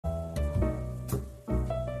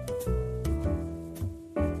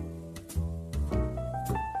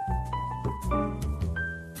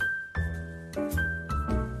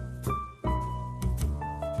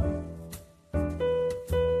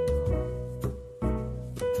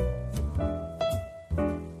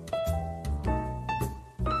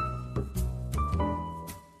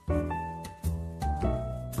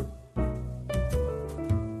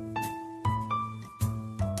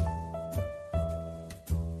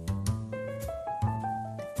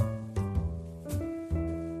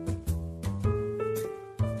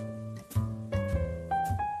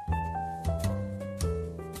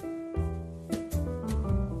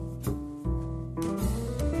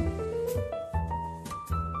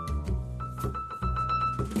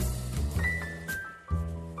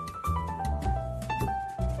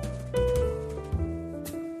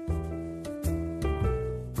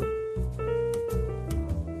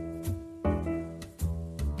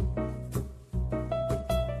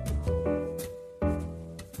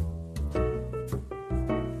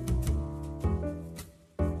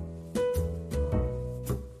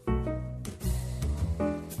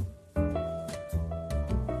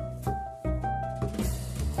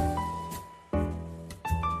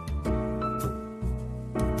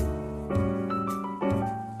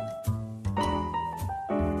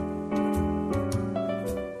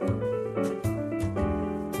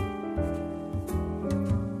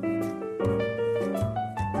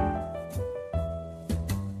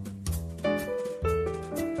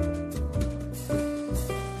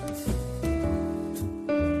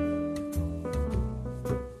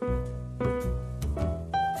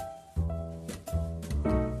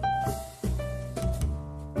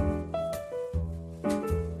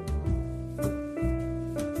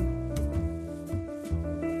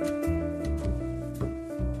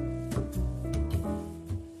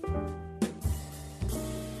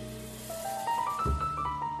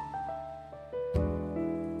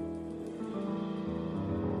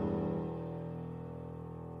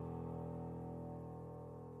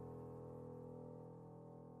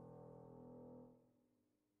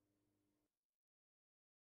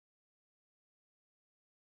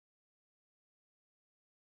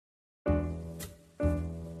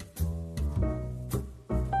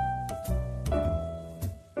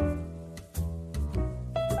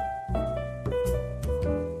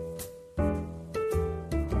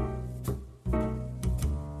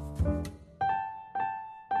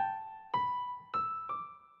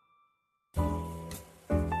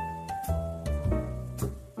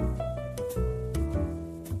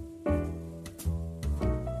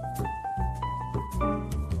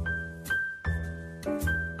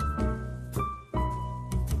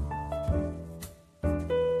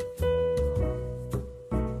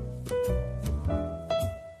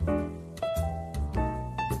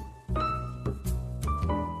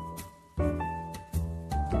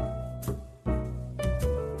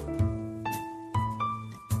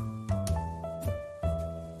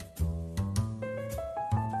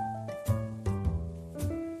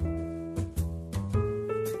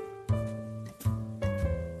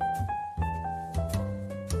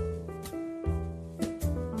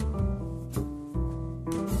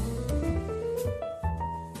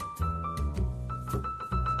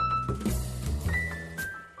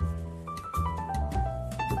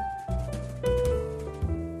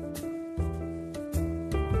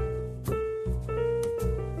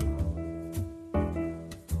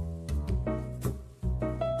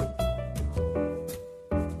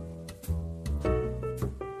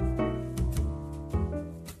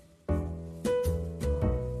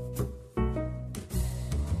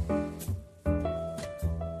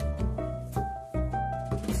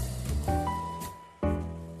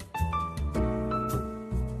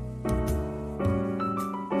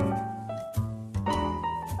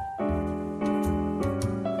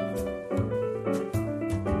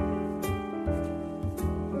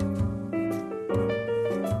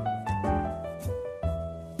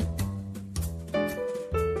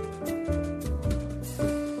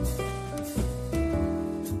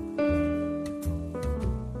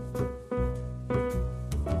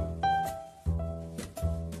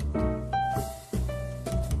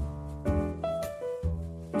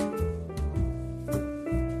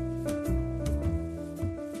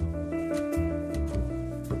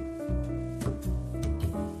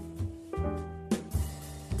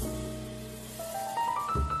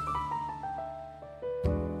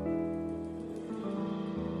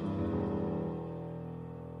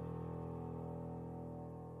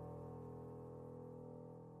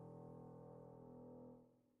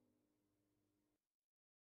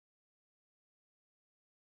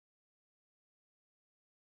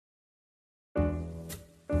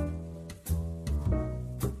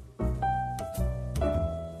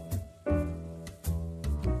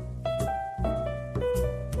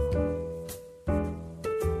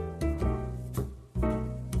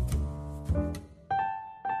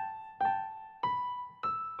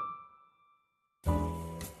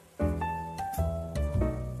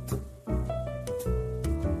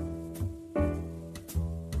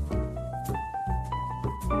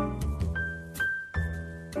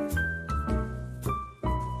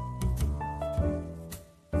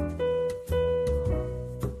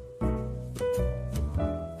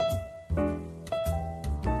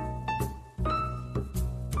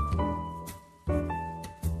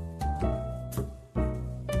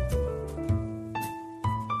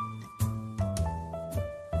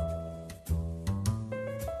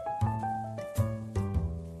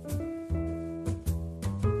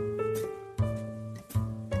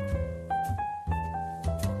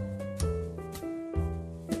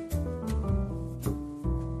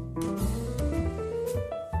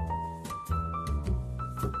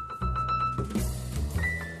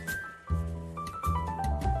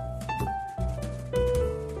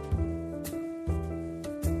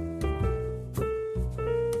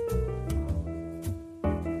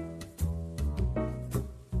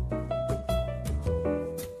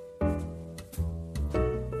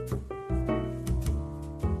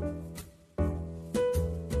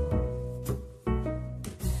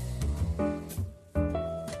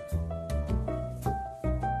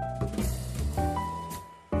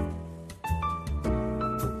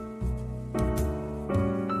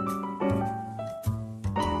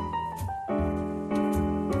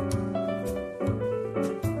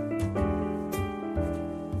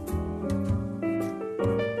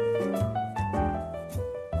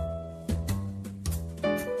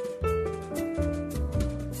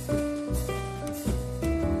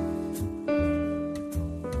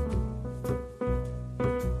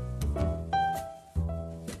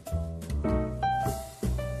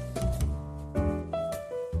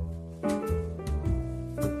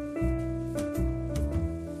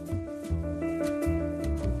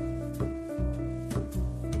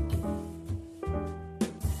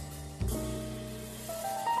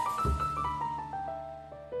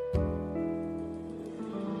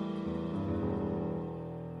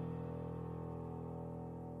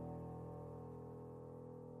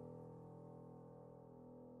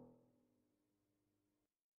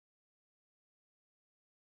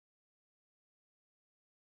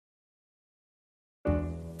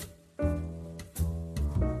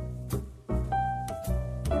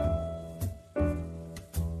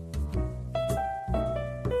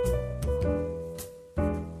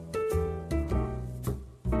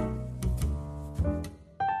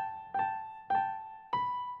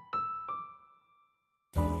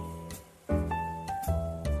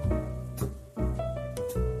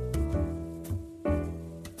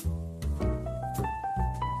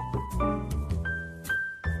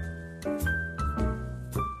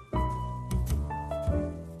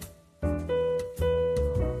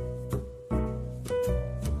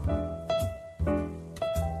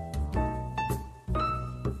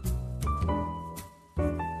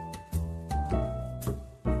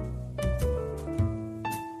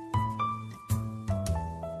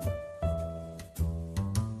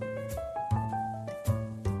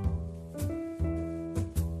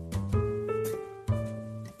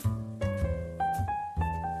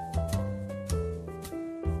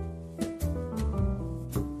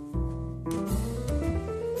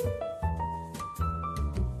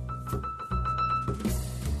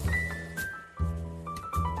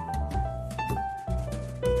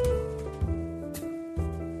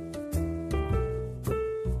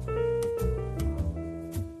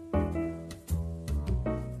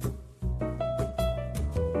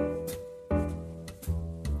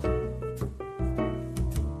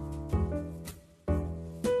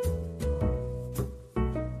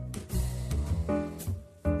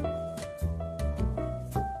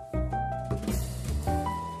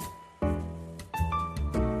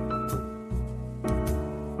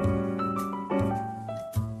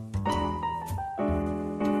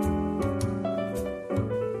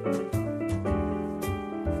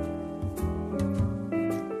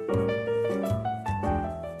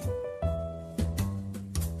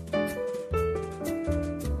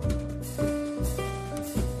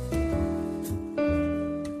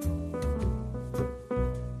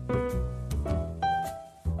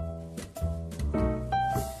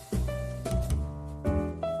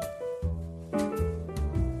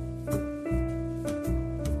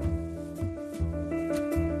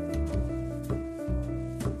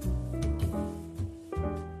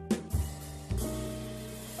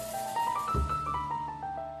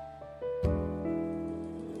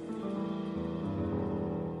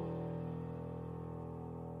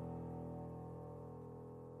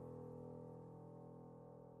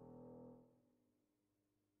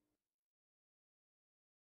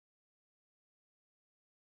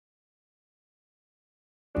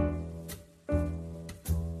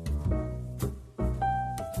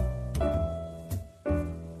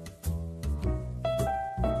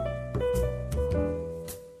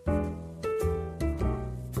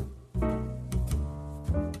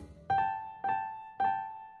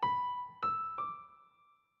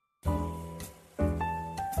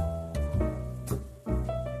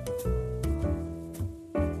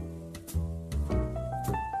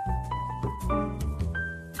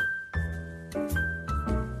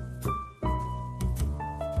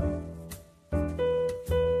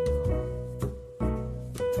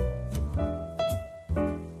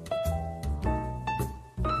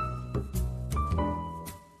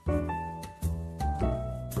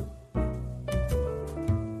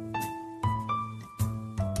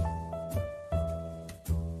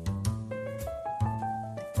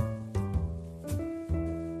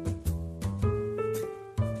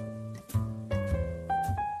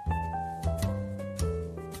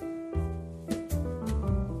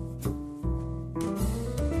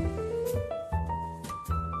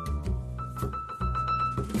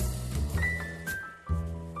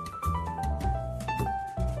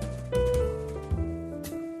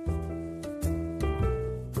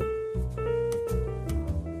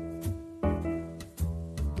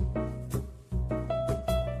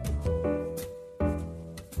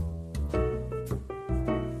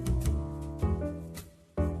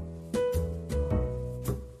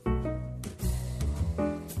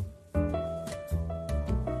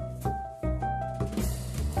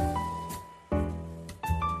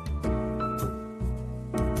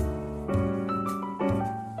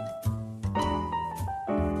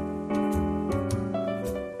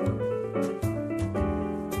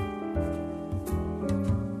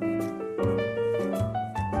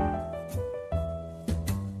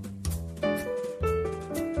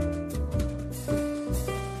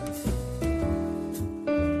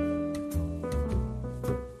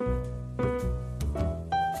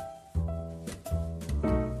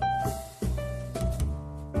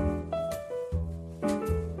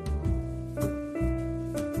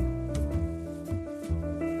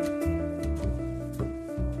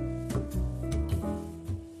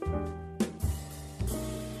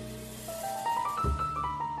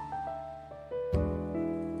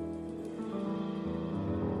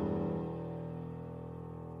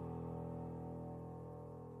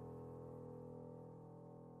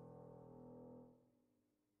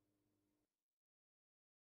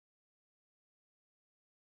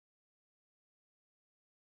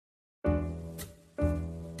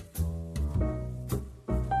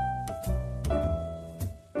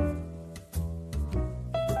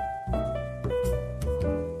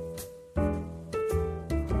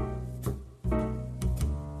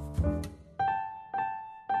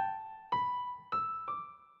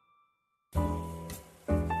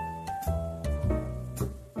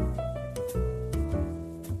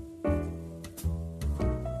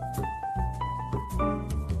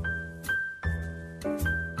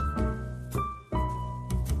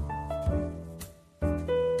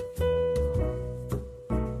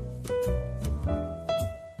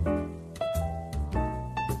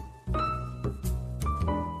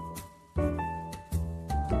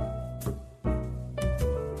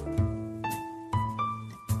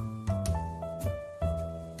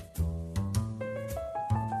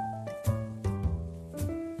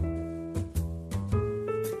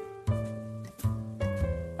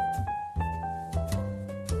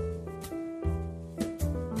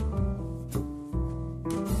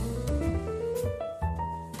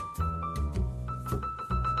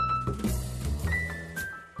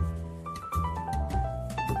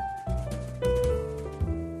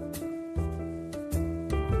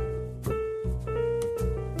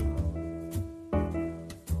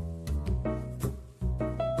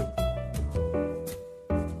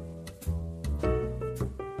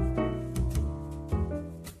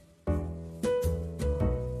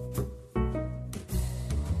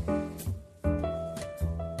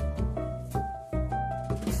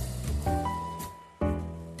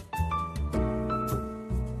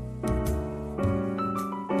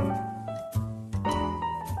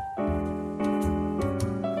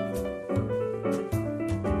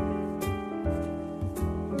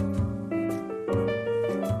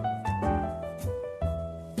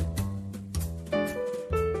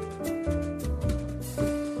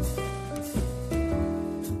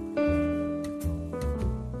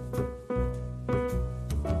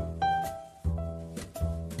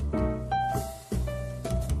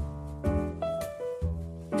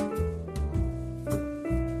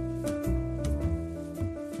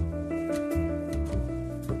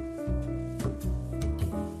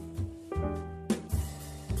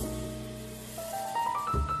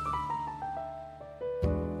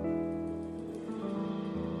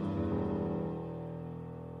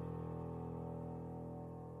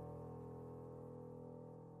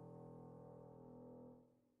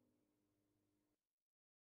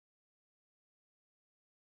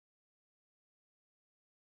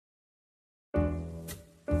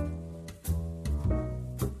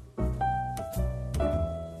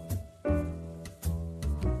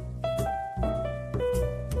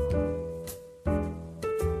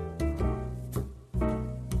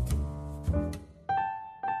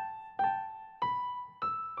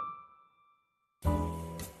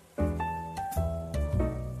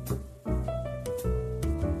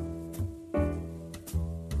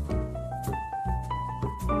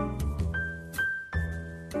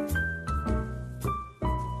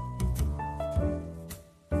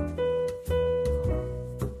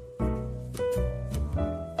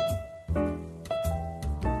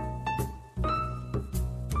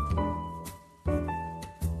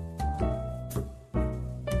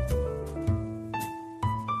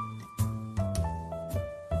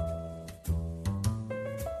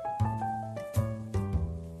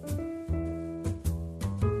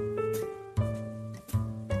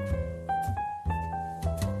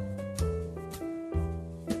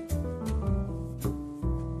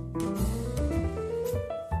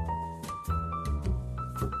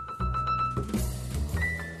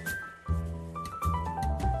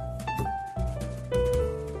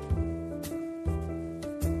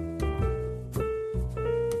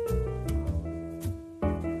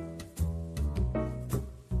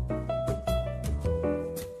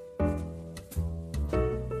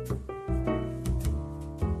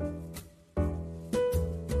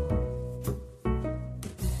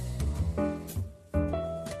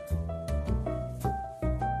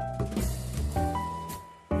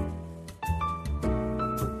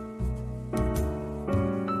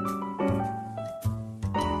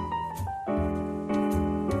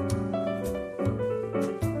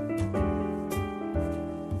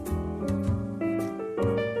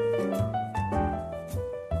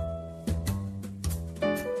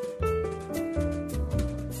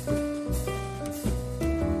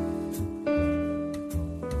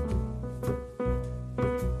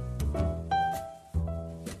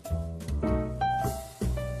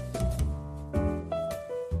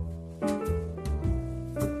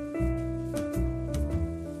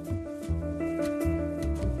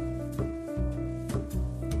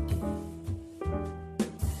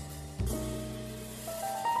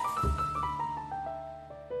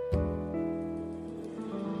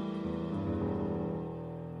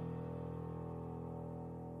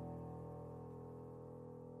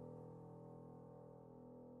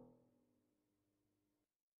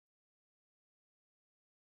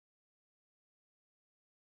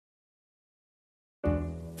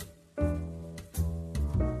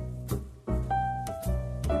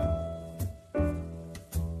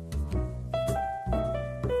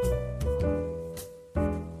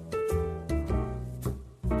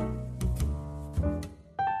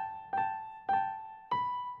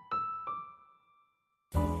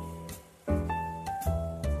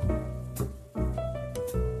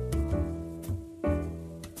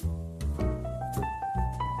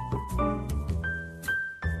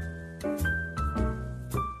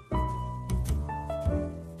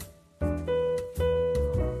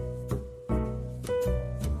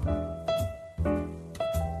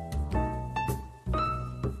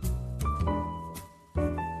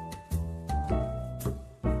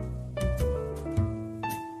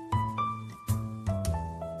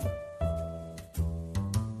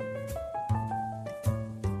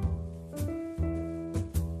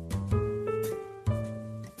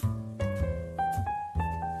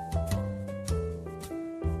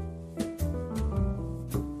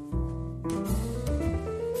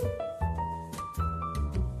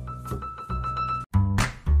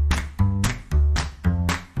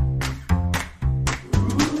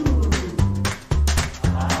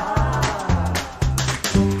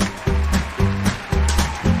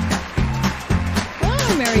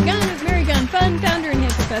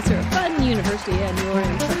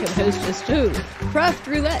listeners to Craft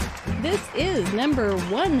Roulette. This is number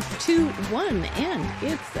 121, and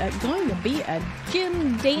it's going to be a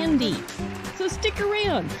Jim Dandy. So stick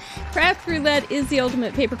around. Craft Roulette is the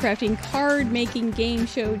ultimate paper crafting card making game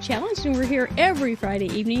show challenge, and we're here every Friday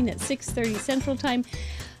evening at 6:30 Central Time.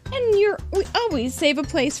 And we always save a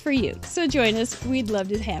place for you. So join us. We'd love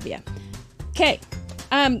to have you. Okay.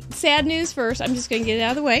 Sad news first. I'm just going to get it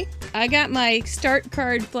out of the way. I got my start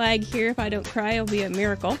card flag here. If I don't cry, it'll be a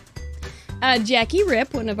miracle. Jackie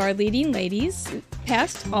Ripp, one of our leading ladies,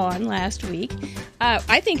 passed on last week.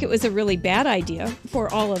 I think it was a really bad idea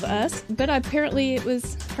for all of us, but apparently it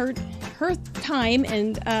was her time,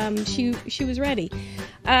 and she was ready.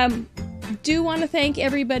 Do want to thank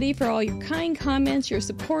everybody for all your kind comments, your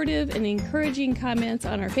supportive and encouraging comments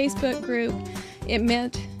on our Facebook group. It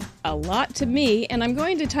meant a lot to me, and I'm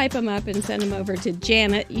going to type them up and send them over to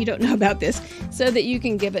Janet, you don't know about this, so that you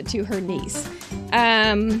can give it to her niece.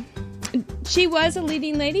 She was a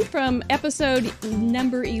leading lady from episode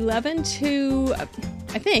number 11 to,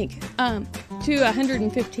 I think, to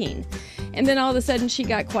 115. And then all of a sudden she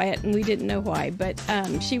got quiet and we didn't know why, but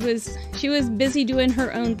she was busy doing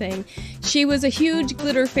her own thing. She was a huge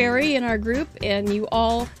glitter fairy in our group, and you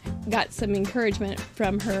all got some encouragement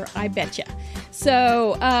from her, I betcha.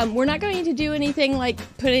 So we're not going to do anything like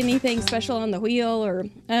put anything special on the wheel or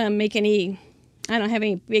make any, I don't have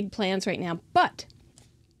any big plans right now, but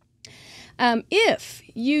if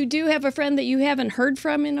you do have a friend that you haven't heard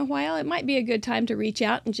from in a while, it might be a good time to reach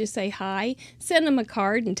out and just say hi, send them a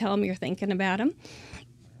card and tell them you're thinking about them.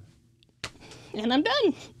 And I'm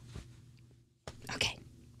done. Okay.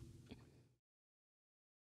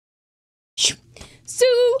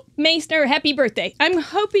 Sue Meissner, happy birthday. I'm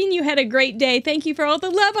hoping you had a great day. Thank you for all the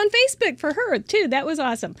love on Facebook for her, too. That was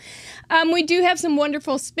awesome. We do have some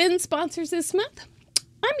wonderful spin sponsors this month.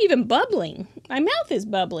 I'm even bubbling. My mouth is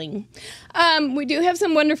bubbling. We do have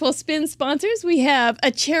some wonderful spin sponsors. We have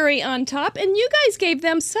a cherry on top, and you guys gave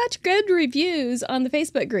them such good reviews on the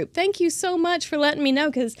Facebook group. Thank you so much for letting me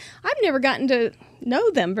know, because I've never gotten to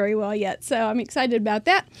know them very well yet, so I'm excited about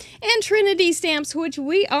that. And Trinity Stamps, which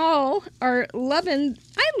we all are loving.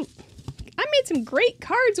 I made some great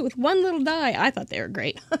cards with one little die. I thought they were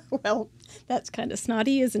great. Well, that's kind of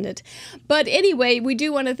snotty, isn't it? But anyway, we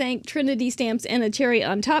do want to thank Trinity Stamps and a cherry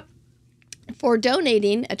on top for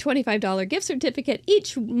donating a $25 gift certificate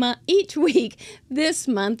each week this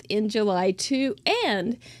month in July to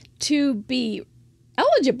be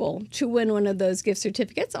eligible to win one of those gift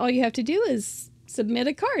certificates. All you have to do is submit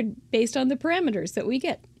a card based on the parameters that we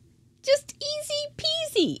get. Just easy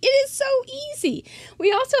peasy. It is so easy.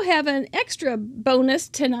 We also have an extra bonus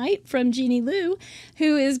tonight from Jeannie Lou,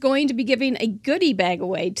 who is going to be giving a goodie bag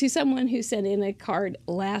away to someone who sent in a card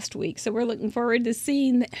last week. So we're looking forward to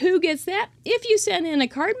seeing who gets that. If you send in a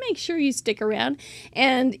card, make sure you stick around.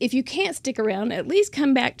 And if you can't stick around, at least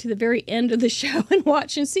come back to the very end of the show and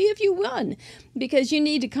watch and see if you won, because you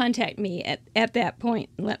need to contact me at that point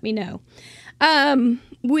and let me know.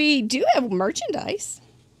 We do have merchandise,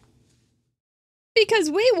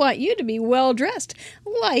 because we want you to be well-dressed,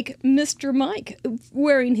 like Mr. Mike,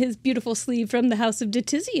 wearing his beautiful sleeve from the House of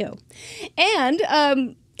Detizio.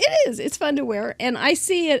 And it's fun to wear, and I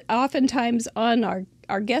see it oftentimes on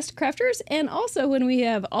our guest crafters, and also when we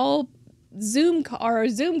have all Zoom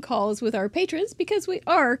calls with our patrons, because we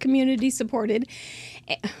are community supported.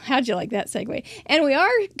 How'd you like that segue? And we are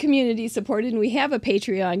community supported, and we have a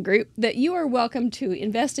Patreon group that you are welcome to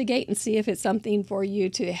investigate and see if it's something for you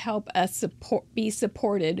to help us be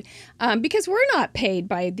supported. Because we're not paid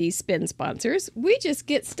by these spin sponsors. We just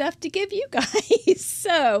get stuff to give you guys.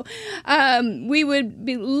 So we would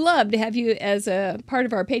love to have you as a part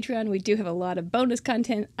of our Patreon. We do have a lot of bonus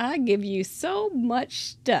content. I give you so much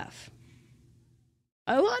stuff.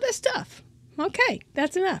 A lot of stuff. Okay,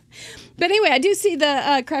 that's enough. But anyway, I do see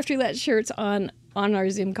the Craft Roulette shirts on our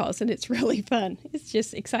Zoom calls, and it's really fun. It's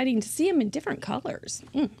just exciting to see them in different colors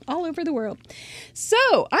all over the world.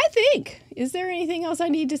 So I think, is there anything else I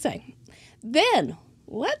need to say? Then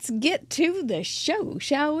let's get to the show,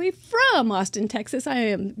 shall we? From Austin, Texas, I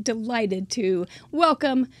am delighted to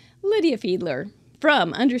welcome Lydia Fiedler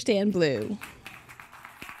from Understand Blue.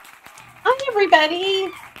 Hi,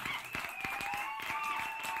 everybody.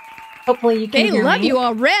 Hopefully you can hear me. They love you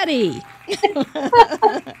already.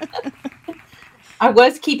 I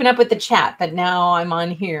was keeping up with the chat, but now I'm on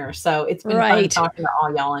here. So it's been fun talking to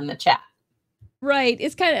all y'all in the chat. Right.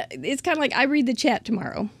 It's kind of like I read the chat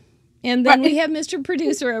tomorrow. And then we have Mr.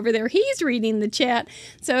 Producer over there. He's reading the chat.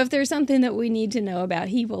 So if there's something that we need to know about,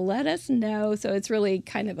 he will let us know. So it's really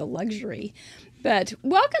kind of a luxury. But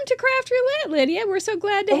welcome to Craft Roulette, Lydia. We're so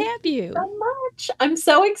glad to have you. So much. I'm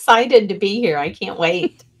so excited to be here. I can't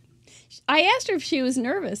wait. I asked her if she was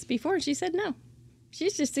nervous before. She said no.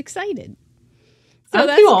 She's just excited. So I'm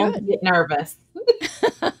that's too old good. to get nervous.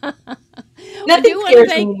 Nothing scares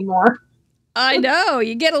me anymore. I know.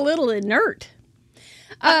 You get a little inert.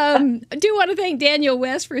 I do want to thank Daniel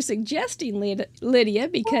West for suggesting Lydia,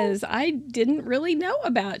 because I didn't really know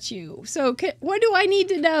about you. So what do I need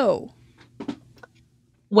to know?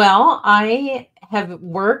 Well, I have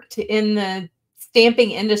worked in the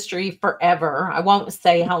stamping industry forever. I won't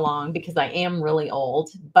say how long because I am really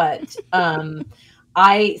old, but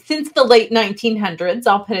since the late 1900s,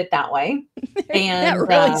 I'll put it that way. And that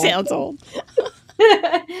really sounds old.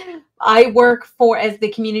 I work as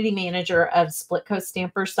the community manager of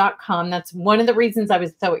splitcoaststampers.com. That's one of the reasons I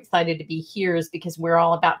was so excited to be here, is because we're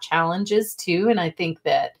all about challenges too. And I think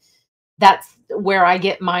that's where I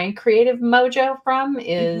get my creative mojo from,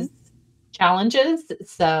 is challenges.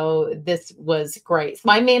 So this was great. So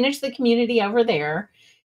I manage the community over there.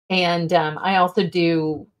 And I also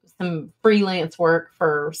do some freelance work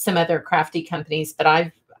for some other crafty companies, but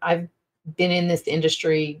I've been in this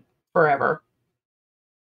industry forever.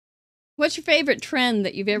 What's your favorite trend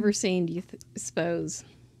that you've ever seen, do you suppose?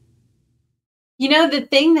 You know, the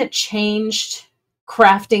thing that changed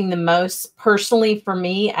crafting the most personally for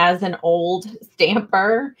me as an old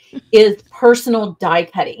stamper is personal die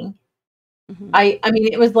cutting. I mean,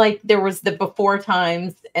 it was like there was the before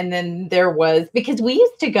times, and then there was, because we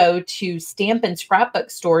used to go to stamp and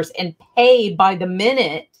scrapbook stores and pay by the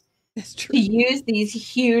minute to use these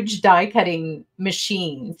huge die cutting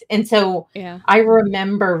machines. And so I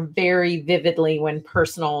remember very vividly when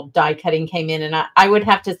personal die cutting came in, and I would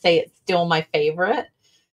have to say it's still my favorite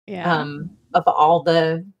of all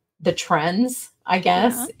the trends, I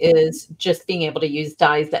guess, is just being able to use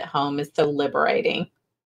dies at home is so liberating.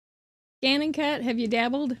 Scan and cut, have you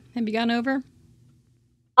dabbled? Have you gone over?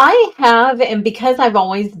 I have, and because I've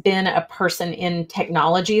always been a person in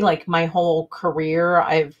technology, like my whole career,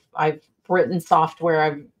 I've written software,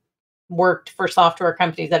 I've worked for software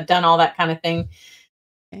companies, I've done all that kind of thing.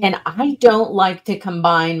 And I don't like to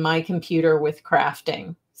combine my computer with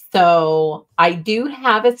crafting. So I do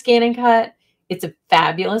have a scan and cut. It's a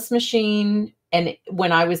fabulous machine. And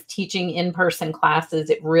when I was teaching in-person classes,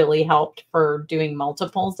 it really helped for doing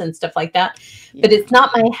multiples and stuff like that. But it's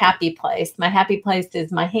not my happy place. My happy place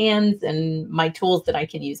is my hands and my tools that I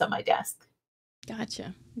can use on my desk.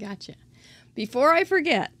 Gotcha. Gotcha. Before I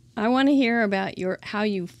forget, I want to hear about how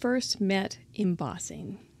you first met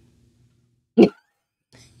embossing.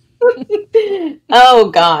 Oh,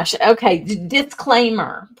 gosh. Okay.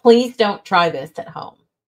 Disclaimer. Please don't try this at home.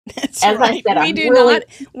 That's right. I said,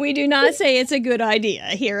 we do not say it's a good idea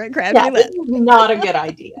here at Craft Roulette. It's not a good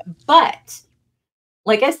idea. But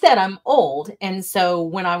like I said, I'm old. And so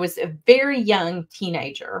when I was a very young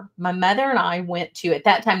teenager, my mother and I went to, at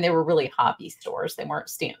that time, they were really hobby stores. They weren't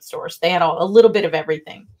stamp stores. They had a little bit of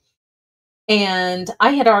everything. And I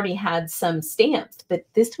had already had some stamps, but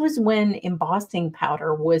this was when embossing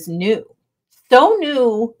powder was new. So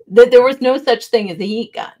new that there was no such thing as a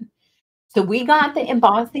heat gun. So we got the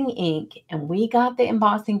embossing ink and we got the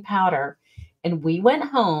embossing powder, and we went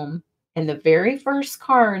home, and the very first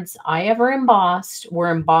cards I ever embossed were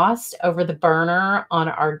embossed over the burner on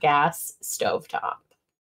our gas stovetop.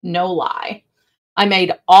 No lie. I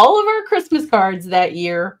made all of our Christmas cards that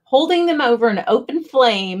year, holding them over an open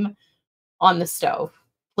flame on the stove.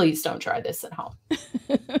 Please don't try this at home.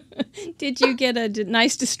 Did you get a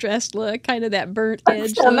nice distressed look, kind of that burnt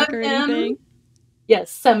edge look or anything? Yes,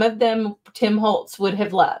 some of them Tim Holtz would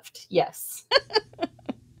have loved. Yes.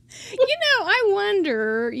 I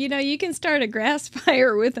wonder, you can start a grass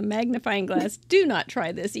fire with a magnifying glass. Do not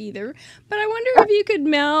try this either. But I wonder if you could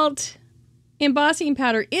melt embossing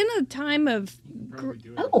powder in a time of...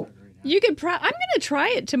 You could I'm going to try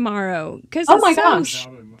it tomorrow. Because oh my gosh.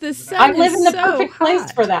 The sun I live in the perfect hot.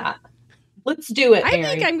 Place for that. Let's do it, Mary. I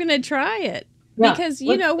think I'm going to try it. Because,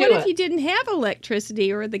 what if you didn't have electricity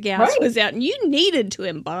or the gas was out and you needed to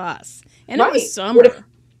emboss? And it was summer.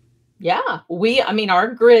 Our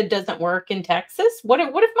grid doesn't work in Texas. What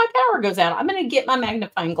if my power goes out? I'm going to get my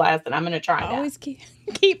magnifying glass and I'm going to try that. Always keep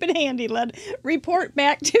it handy. Report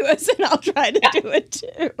back to us and I'll try to do it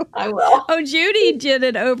too. I will. Oh, Judy did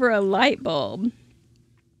it over a light bulb.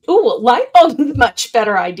 Ooh, light bulb is a much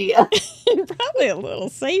better idea. Probably a little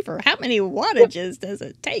safer. How many wattages does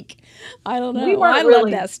it take? I don't know. I love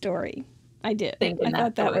that story. I did. I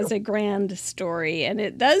thought that through. Was a grand story, and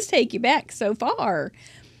it does take you back so far.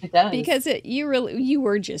 It does. Because you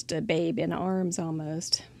were just a babe in arms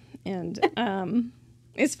almost. And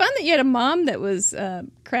It's fun that you had a mom that was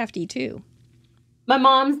crafty too. My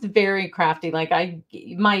mom's very crafty. Like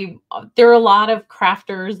there are a lot of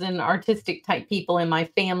crafters and artistic type people in my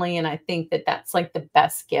family. And I think that that's like the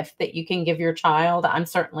best gift that you can give your child. I'm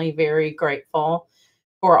certainly very grateful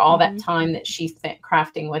for all that time that she spent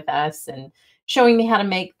crafting with us and showing me how to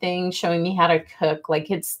make things, showing me how to cook.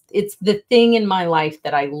 Like it's the thing in my life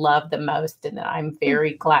that I love the most and that I'm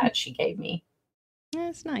very glad she gave me.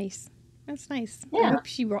 That's nice. That's nice. Yeah. I hope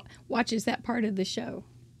she watches that part of the show.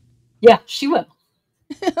 Yeah, she will.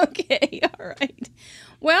 Okay, all right.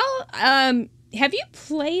 Well, have you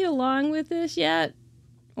played along with this yet?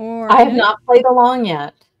 Or I have not played along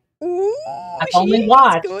yet. Ooh, I've only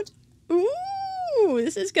watched. Ooh,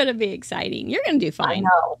 this is going to be exciting. You're going to do fine.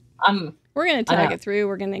 I know. We're going to talk it through.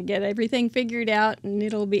 We're going to get everything figured out, and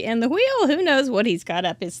it'll be. And the wheel, who knows what he's got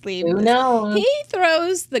up his sleeve? Who knows? He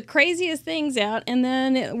throws the craziest things out, and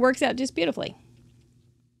then it works out just beautifully.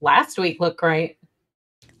 Last week looked great.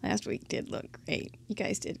 Last week did look great. You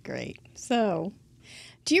guys did great. So,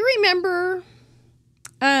 do you remember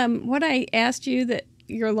what I asked you that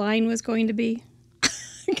your line was going to be?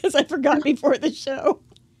 Because I forgot before the show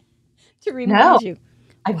to remind you.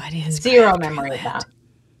 What is zero memory of that?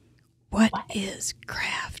 What is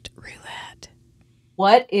craft roulette?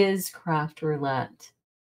 What is craft roulette?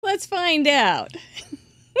 Let's find out.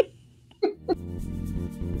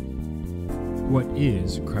 What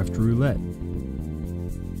is craft roulette?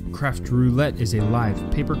 Craft Roulette is a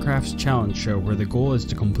live paper crafts challenge show where the goal is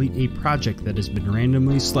to complete a project that has been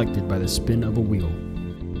randomly selected by the spin of a wheel.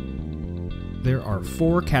 There are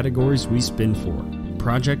 4 categories we spin for: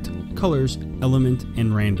 project, colors, element,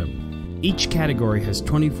 and random. Each category has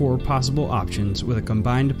 24 possible options with a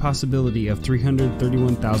combined possibility of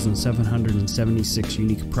 331,776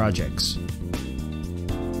 unique projects.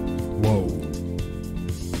 Whoa.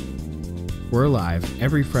 We're live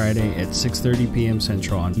every Friday at 6:30 p.m.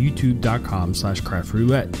 Central on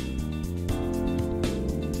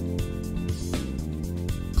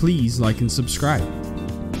youtube.com/craftroulette. Please like and subscribe.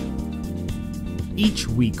 Each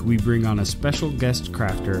week we bring on a special guest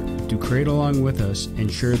crafter to create along with us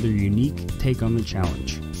and share their unique take on the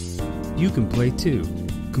challenge. You can play too.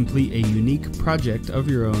 Complete a unique project of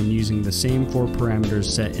your own using the same 4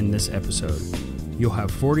 parameters set in this episode. You'll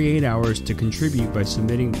have 48 hours to contribute by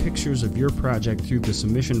submitting pictures of your project through the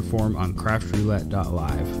submission form on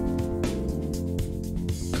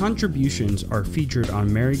craftroulette.live. Contributions are featured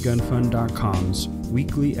on marygunfun.com's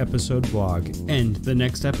weekly episode blog and the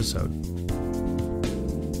next episode.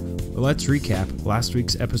 Let's recap last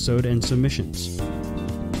week's episode and submissions.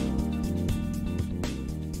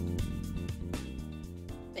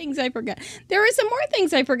 Things I forgot. There are some more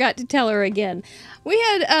things I forgot to tell her again. We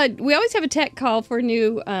always have a tech call for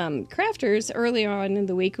new crafters early on in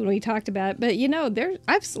the week when we talked about it. But you know,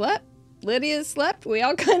 I've slept. Lydia slept. We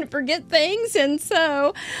all kind of forget things, and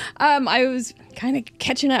so I was kind of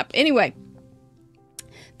catching up. Anyway,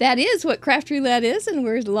 that is what Craft Roulette is, and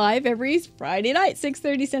we're live every Friday night,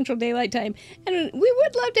 6:30 Central Daylight Time. And we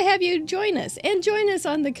would love to have you join us, and join us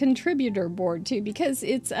on the contributor board too, because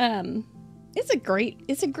it's a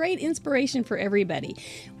great inspiration for everybody.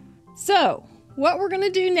 So what we're going to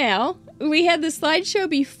do now, we had the slideshow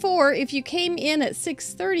before. If you came in at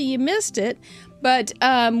 6:30, you missed it. But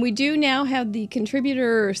we do now have the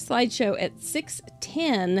contributor slideshow at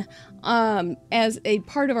 6:10 as a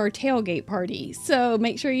part of our tailgate party. So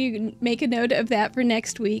make sure you make a note of that for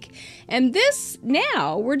next week. And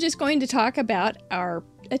now we're just going to talk about our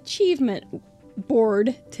achievement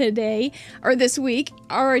board today, or this week.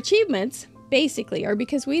 Our achievements basically are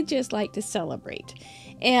because we just like to celebrate.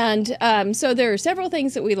 And so there are several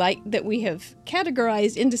things that we like that we have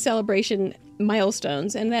categorized into celebration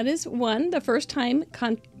milestones. And that is 1, the first time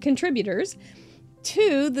contributors.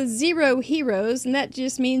 2, the 0 heroes. And that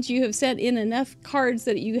just means you have sent in enough cards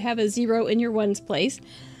that you have a 0 in your ones place.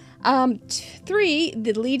 3,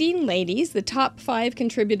 the leading ladies, the top 5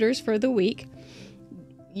 contributors for the week.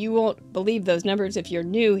 You won't believe those numbers if you're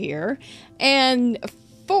new here. And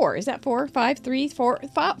 4, is that 4? 5, 3, 4,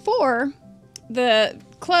 4. The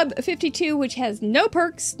Club 52, which has no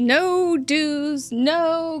perks, no dues,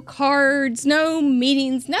 no cards, no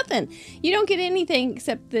meetings, nothing. You don't get anything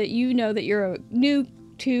except that you know that you're a new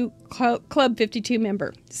to Club 52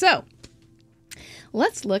 member. So,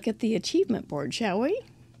 let's look at the achievement board, shall we?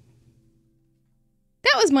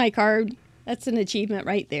 That was my card. That's an achievement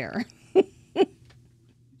right there.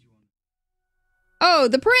 Oh,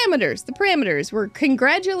 the parameters. The parameters were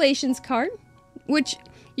congratulations card, which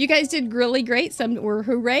You guys did really great. Some were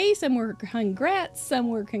hooray, some were congrats, some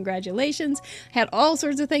were congratulations. Had all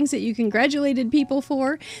sorts of things that you congratulated people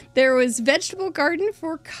for. There was vegetable garden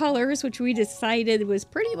for colors, which we decided was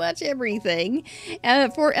pretty much everything.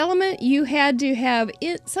 For element, you had to have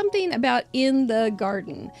something about in the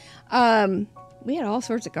garden. We had all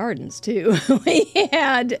sorts of gardens too. We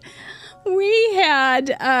had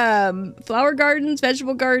flower gardens,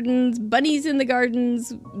 vegetable gardens, bunnies in the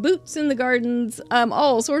gardens, boots in the gardens,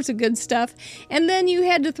 all sorts of good stuff. And then you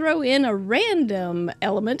had to throw in a random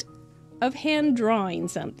element of hand drawing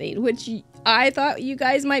something, which I thought you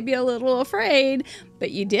guys might be a little afraid,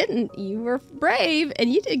 but you didn't. You were brave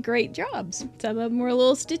and you did great jobs. Some of them were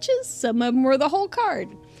little stitches, some of them were the whole card.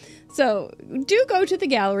 So do go to the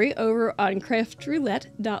gallery over on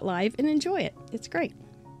craftroulette.live and enjoy it. It's great.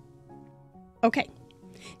 Okay,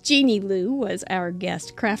 Jeannie Lou was our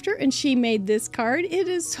guest crafter, and she made this card. It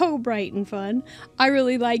is so bright and fun. I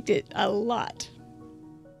really liked it a lot.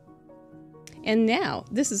 And now,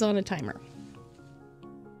 this is on a timer.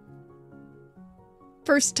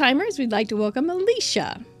 First timers, we'd like to welcome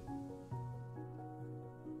Alicia.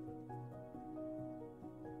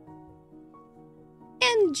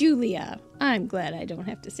 And Julia. I'm glad I don't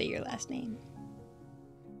have to say your last name.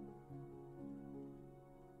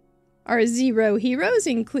 Our 0 heroes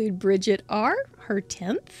include Bridget R., her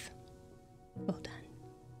 10th. Well done.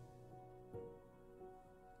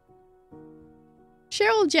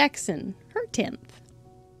 Cheryl Jackson, her 10th.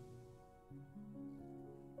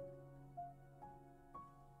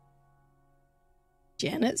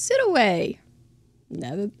 Janet Sitaway,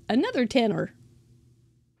 another 10er.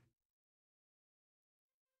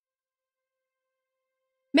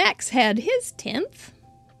 Max had his 10th.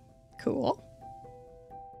 Cool.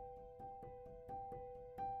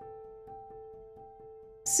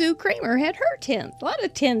 Sue Kramer had her 10th. A lot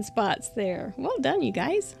of 10 spots there. Well done, you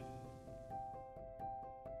guys.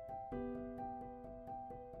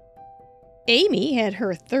 Amy had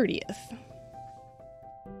her 30th.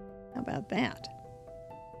 How about that?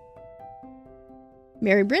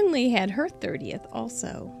 Mary Brindley had her 30th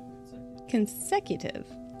also. Consecutive.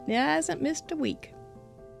 Hasn't missed a week.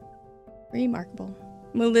 Remarkable.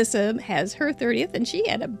 Melissa has her 30th, and she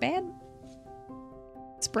had a bad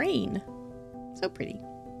sprain. So pretty.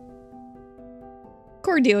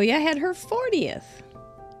 Cordelia had her 40th.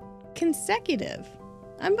 Consecutive.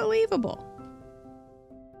 Unbelievable.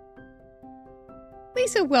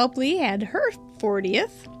 Lisa Welpley had her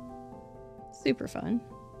 40th. Super fun.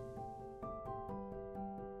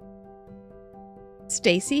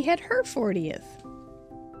 Stacy had her 40th.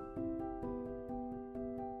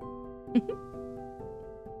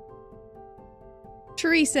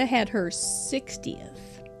 Teresa had her 60th.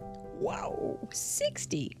 Wow,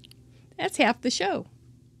 60. That's half the show.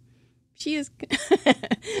 She is...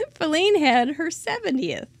 Feline had her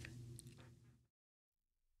 70th.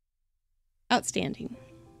 Outstanding.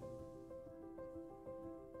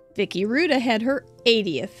 Vicki Ruda had her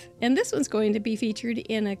 80th. And this one's going to be featured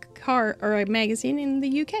in a car or a magazine in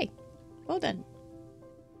the UK. Well done.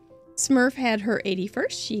 Smurf had her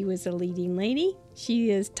 81st. She was a leading lady. She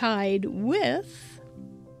is tied with...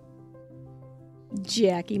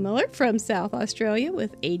 Jackie Muller from South Australia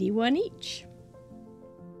with 81 each.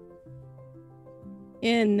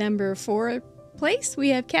 In number 4 place, we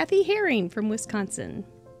have Kathy Herring from Wisconsin.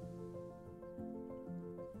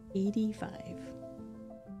 85.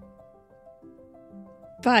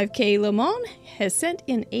 5K Le Mans has sent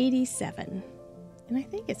in 87. And I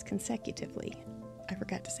think it's consecutively. I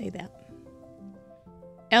forgot to say that.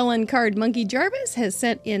 Ellen Card Monkey Jarvis has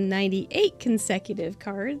sent in 98 consecutive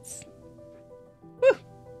cards. Woo.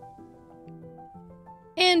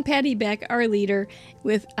 And Patty Beck, our leader,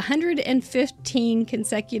 with 115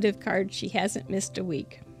 consecutive cards. She hasn't missed a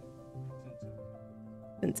week.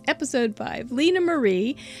 Since episode 5, Lena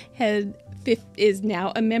Marie is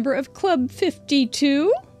now a member of Club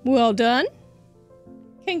 52. Well done.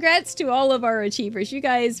 Congrats to all of our achievers. You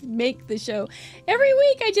guys make the show. Every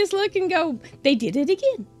week I just look and go, they did it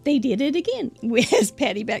again. They did it again. As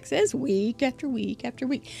Patty Beck says, week after week after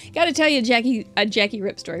week. Got to tell you a Jackie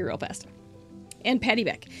Rip story real fast. And Patty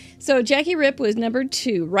Beck. So Jackie Rip was number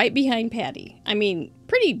 2, right behind Patty. I mean,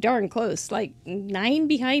 pretty darn close, like 9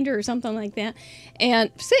 behind her or something like that.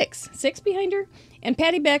 And 6 behind her. And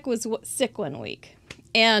Patty Beck was sick one week.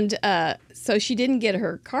 And so she didn't get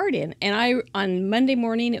her card in. And on Monday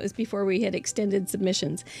morning, it was before we had extended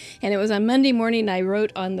submissions. And it was on Monday morning, I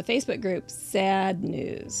wrote on the Facebook group, sad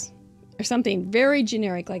news. or something very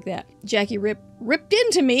generic like that. Jackie ripped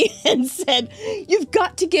into me and said, "You've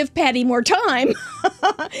got to give Patty more time."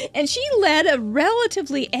 And she led a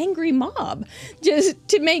relatively angry mob just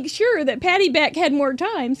to make sure that Patty Beck had more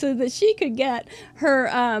time so that she could get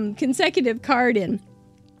her consecutive card in.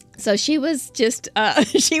 So she was just,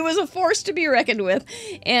 she was a force to be reckoned with,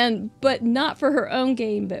 but not for her own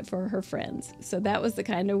game, but for her friends. So that was the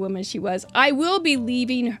kind of woman she was. I will be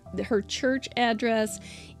leaving her church address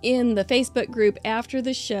in the Facebook group after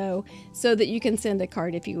the show so that you can send a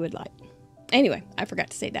card if you would like. Anyway, I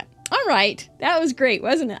forgot to say that. All right. That was great,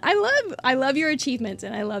 wasn't it? I love your achievements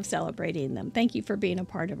and I love celebrating them. Thank you for being a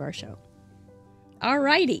part of our show. All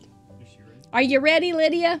righty. Are you ready,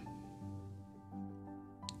 Lydia?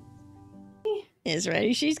 Is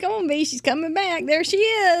ready. She's going to be. She's coming back. There she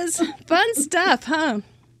is. Fun stuff, huh?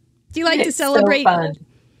 Do you like to celebrate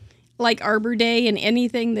like Arbor Day and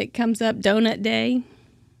anything that comes up? Donut Day?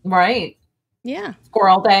 Right. Yeah.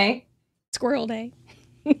 Squirrel Day. Squirrel Day.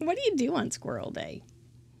 What do you do on Squirrel Day?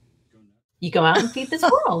 You go out and feed the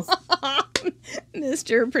squirrels.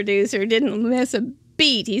 Mr. Producer didn't miss a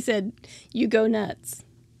beat. He said, "You go nuts."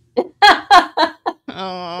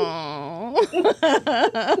 Oh.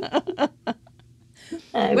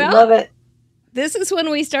 I love it. This is when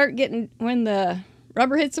we start when the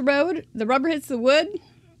rubber hits the road, the rubber hits the wood,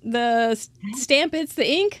 the stamp hits the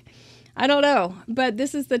ink. I don't know, but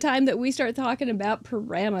this is the time that we start talking about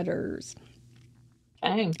parameters.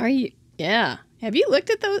 Okay. Yeah. Have you looked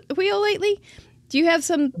at the wheel lately? Do you have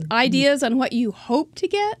some ideas on what you hope to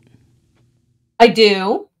get? I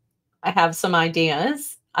do. I have some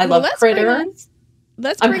ideas. I love critters.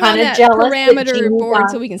 Let's bring on that parameter board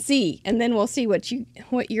so we can see, and then we'll see what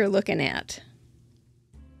you're looking at.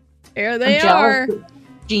 There they are.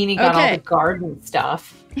 Jeannie got all the garden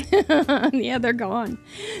stuff. Yeah, they're gone.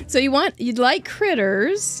 So you'd like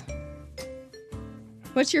critters.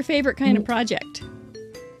 What's your favorite kind of project?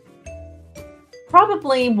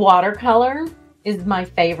 Probably watercolor is my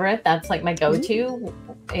favorite. That's like my go-to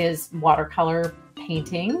is watercolor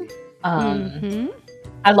painting.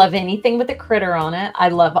 I love anything with a critter on it. I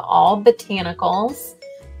love all botanicals.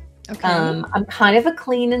 Okay. I'm kind of a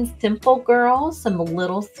clean and simple girl, so I'm a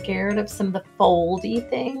little scared of some of the foldy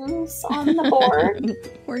things on the board.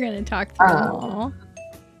 We're going to talk through them all.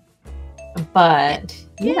 But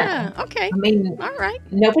yeah, okay. I mean, all right.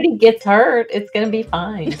 Nobody gets hurt. It's going to be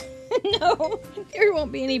fine. No, there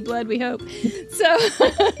won't be any blood, we hope. So,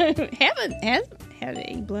 haven't had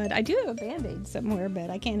any blood. I do have a Band-Aid somewhere, but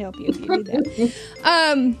I can't help you if you do that.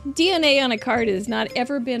 DNA on a card has not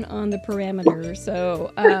ever been on the parameter,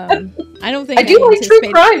 so I don't think I do like true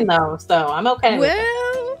crime, though, so I'm okay with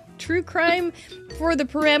it. True crime for the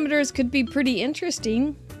parameters could be pretty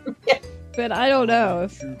interesting, but I don't know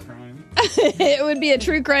if true crime. It would be a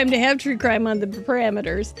true crime to have true crime on the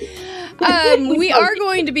parameters. We are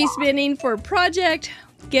going to be spinning for project,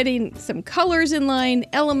 getting some colors in line,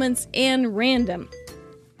 elements, and random.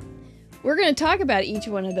 We're going to talk about each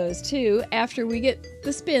one of those too after we get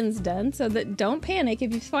the spins done, so that don't panic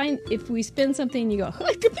if we spin something and you go,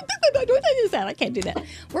 I can't do that.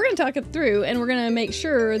 We're going to talk it through and we're going to make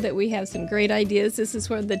sure that we have some great ideas. This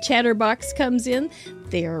is where the chatterbox comes in.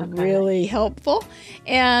 They are really helpful.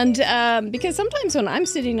 And because sometimes when I'm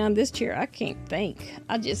sitting on this chair, I can't think.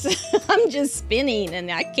 I'm just spinning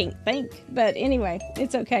and I can't think. But anyway,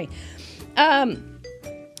 it's okay.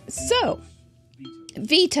 So,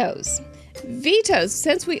 Vetos. Vetos,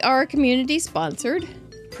 since we are a community-sponsored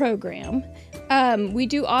program, we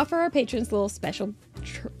do offer our patrons little special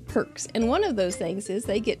perks. And one of those things is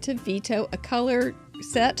they get to veto a color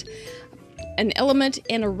set, an element,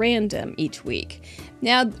 and a random each week.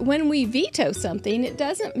 Now, when we veto something, it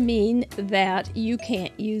doesn't mean that you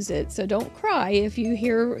can't use it. So don't cry if you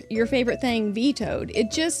hear your favorite thing vetoed. It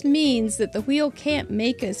just means that the wheel can't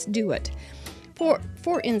make us do it.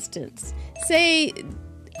 For instance, say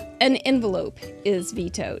an envelope is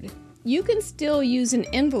vetoed. You can still use an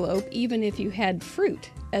envelope even if you had fruit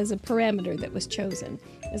as a parameter that was chosen,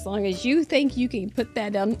 as long as you think you can put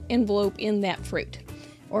that envelope in that fruit,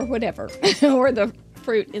 or whatever, or the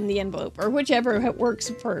fruit in the envelope, or whichever works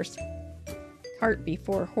first. Cart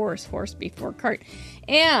before horse, horse before cart,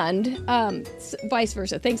 and vice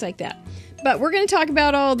versa, things like that. But we're going to talk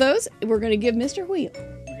about all those. We're going to give Mr. Wheel.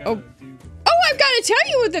 I've got to tell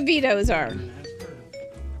you what the vetoes are.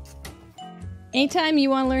 Anytime you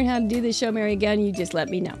want to learn how to do this, show Mary again, you just let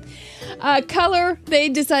me know. Color, they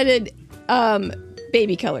decided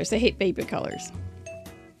baby colors. They hate baby colors.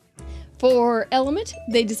 For element,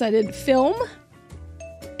 they decided film.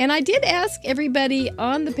 And I did ask everybody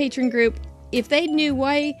on the patron group if they knew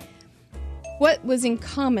why what was in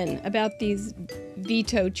common about these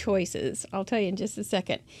veto choices. I'll tell you in just a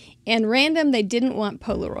second. And random, they didn't want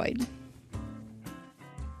Polaroid.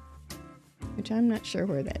 Which I'm not sure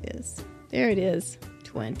where that is. There it is.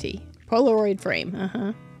 20. Polaroid frame.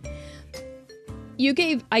 Uh-huh.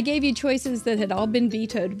 I gave you choices that had all been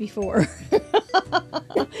vetoed before.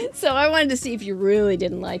 So I wanted to see if you really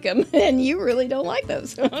didn't like them, and you really don't like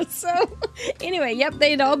those. So anyway, yep,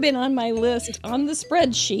 they'd all been on my list on the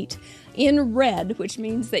spreadsheet in red, which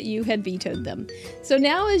means that you had vetoed them. So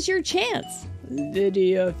now is your chance.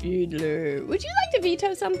 Lydia Fiedler. Would you like to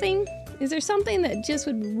veto something? Is there something that just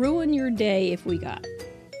would ruin your day if we got?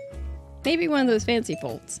 Maybe one of those fancy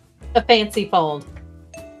folds. A fancy fold.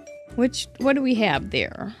 What do we have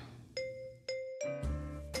there?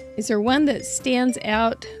 Is there one that stands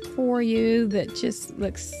out for you that just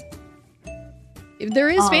looks... If there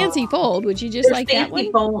is fancy fold, would you just like that one?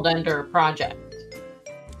 Fancy fold under project.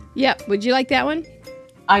 Yep. Would you like that one?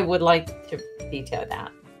 I would like to veto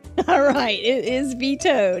that. All right. It is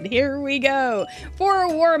vetoed. Here we go. For a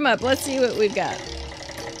warm-up, let's see what we've got.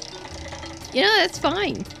 Yeah, that's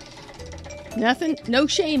fine. Nothing, no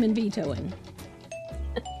shame in vetoing.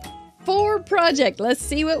 For project, let's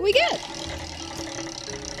see what we get.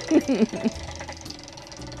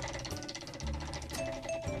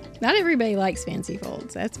 Not everybody likes fancy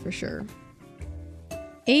folds, that's for sure.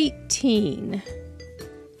 18.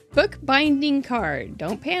 Book binding card.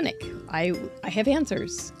 Don't panic. I have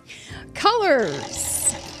answers.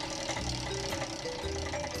 Colors.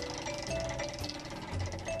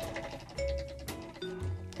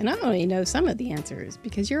 And I only know some of the answers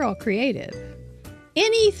because you're all creative.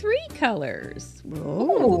 Any 3 colors.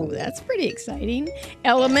 Oh, that's pretty exciting.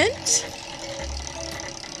 Element.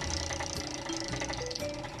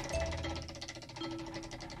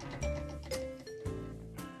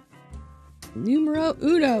 Numero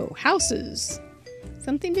uno. Houses.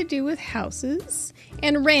 Something to do with houses.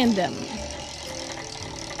 And random.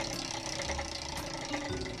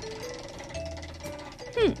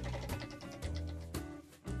 Hmm.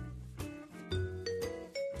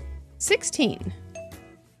 16.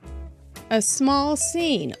 A small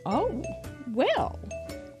scene. Oh, well,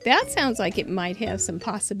 that sounds like it might have some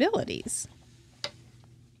possibilities.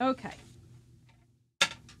 Okay.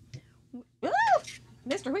 Woo!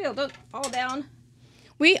 Mr. Wheel, don't fall down.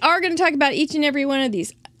 We are going to talk about each and every one of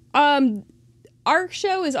these. Our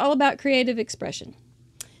show is all about creative expression.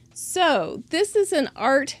 So this is an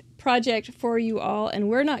art project for you all, and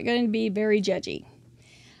we're not going to be very judgy.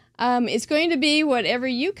 It's going to be whatever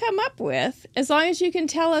you come up with, as long as you can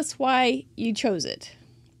tell us why you chose it.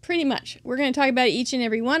 Pretty much. We're going to talk about each and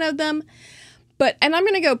every one of them. And I'm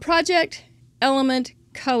going to go project, element,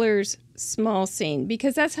 colors, small scene,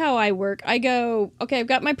 because that's how I work. I go, okay, I've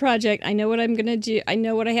got my project. I know what I'm going to do. I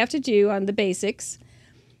know what I have to do on the basics.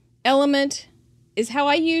 Element is how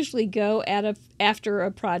I usually go after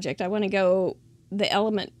a project. I want to go the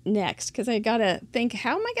element next because I got to think,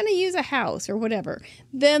 how am I going to use a house or whatever?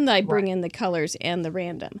 Then I bring in the colors and the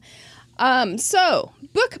random. So,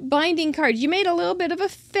 book binding card. You made a little bit of a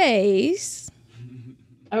face.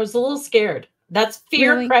 I was a little scared. That's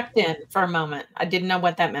fear Really? crept in for a moment. I didn't know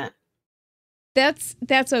what that meant. That's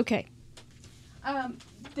okay.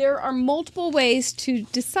 There are multiple ways to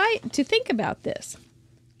think about this.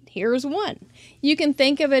 Here's one. You can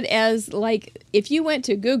think of it as like if you went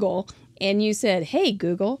to Google and you said, hey,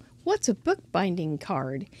 Google, what's a bookbinding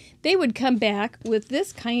card? They would come back with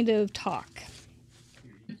this kind of talk.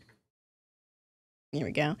 Here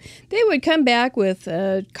we go. They would come back with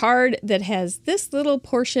a card that has this little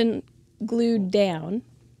portion glued down.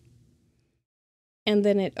 And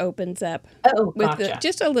then it opens up with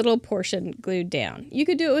just a little portion glued down. You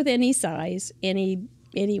could do it with any size, any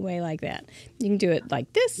way like that. You can do it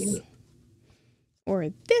like this or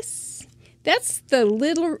this. That's the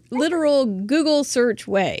literal Google search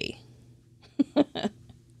way.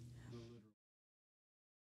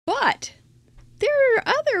 But there are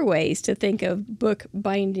other ways to think of book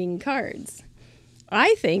binding cards.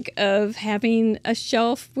 I think of having a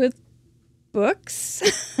shelf with books,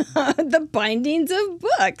 the bindings of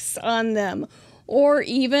books on them, or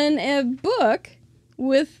even a book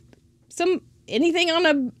with anything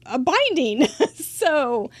on a binding.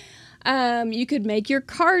 So you could make your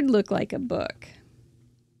card look like a book.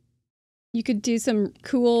 You could do some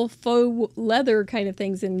cool faux leather kind of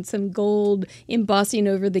things and some gold embossing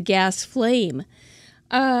over the gas flame.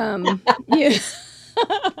 You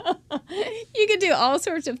could do all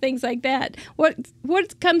sorts of things like that.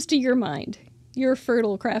 What comes to your mind? Your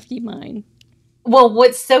fertile, crafty mind. Well,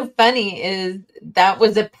 what's so funny is that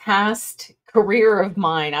was a past career of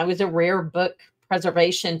mine. I was a rare book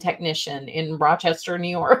preservation technician in Rochester, New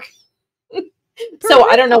York. So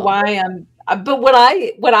I don't know why but what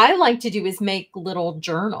I like to do is make little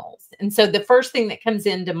journals. And so the first thing that comes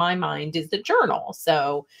into my mind is the journal.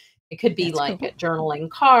 So it could be like a journaling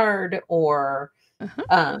card or,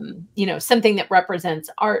 you know, something that represents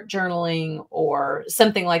art journaling or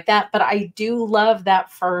something like that. But I do love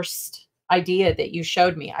that first idea that you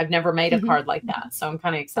showed me. I've never made a card like that. So I'm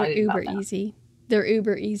kind of excited about that. They're uber easy. They're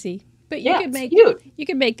uber easy. But you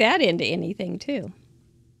could make that into anything too.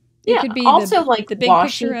 It could be also like the big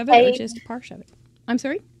picture of it or just a part of it. I'm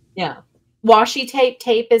sorry? Yeah. Washi tape.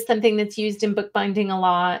 Tape is something that's used in bookbinding a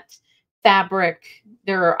lot. Fabric.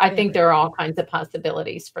 I think there are all kinds of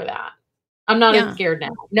possibilities for that. I'm not as scared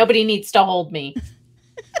now. Nobody needs to hold me.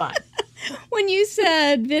 Fine. When you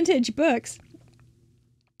said vintage books,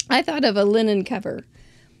 I thought of a linen cover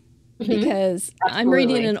because I'm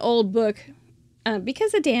reading an old book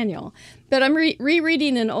because of Daniel, but I'm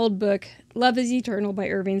rereading an old book, Love is Eternal by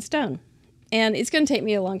Irving Stone. And it's going to take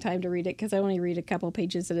me a long time to read it because I only read a couple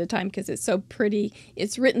pages at a time because it's so pretty.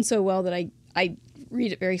 It's written so well that I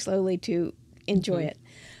read it very slowly to enjoy it.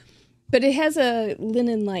 But it has a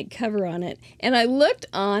linen-like cover on it. And I looked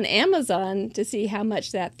on Amazon to see how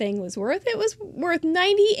much that thing was worth. It was worth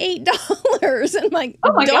 $98. I'm like,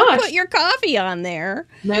 don't put your coffee on there.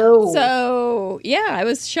 No. So, yeah, I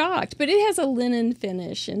was shocked. But it has a linen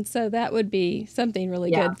finish. And so that would be something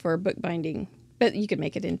really good for bookbinding. But you could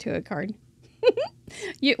make it into a card.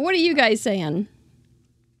 What are you guys saying?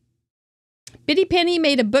 Bitty Penny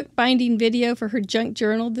made a bookbinding video for her junk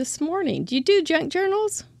journal this morning. Do you do junk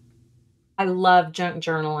journals? I love junk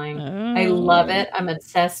journaling. I love it. I'm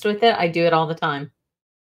obsessed with it. I do it all the time.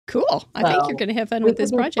 Cool. I think you're going to have fun with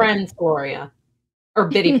this project. Friends, Gloria. Or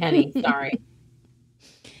Bitty Penny, sorry.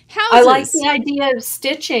 Houses. I like the idea of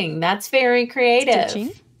stitching. That's very creative.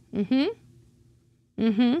 Stitching.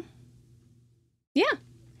 Yeah.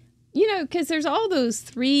 You know, because there's all those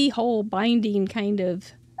 3-hole binding kind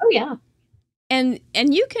of. Oh, yeah. And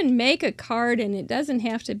you can make a card and it doesn't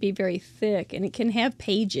have to be very thick and it can have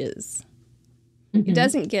pages. It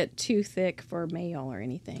doesn't get too thick for mail or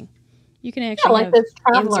anything. You can actually like those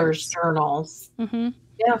traveler's journals. Yeah.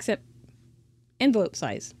 Except envelope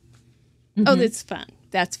size. Oh, that's fun.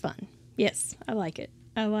 That's fun. Yes, I like it.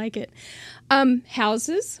 I like it.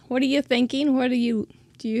 Houses. What are you thinking?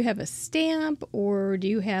 Do you have a stamp or do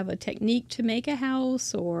you have a technique to make a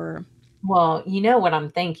house or? Well, you know what I'm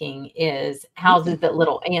thinking is houses that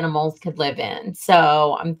little animals could live in.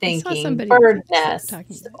 So I'm thinking bird nests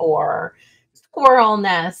or squirrel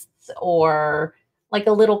nests or like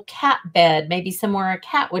a little cat bed, maybe somewhere a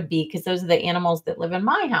cat would be because those are the animals that live in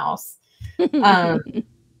my house.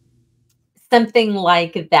 Something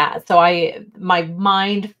like that. So my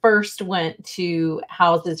mind first went to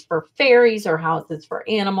houses for fairies or houses for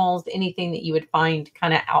animals, anything that you would find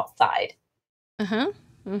kind of outside. In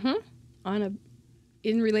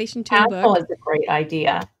relation to a book. Is a great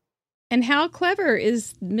idea. And how clever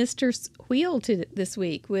is Mr. Wheel this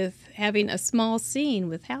week with having a small scene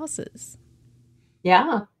with houses?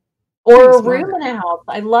 Yeah. Or a room in a house.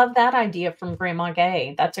 I love that idea from Grandma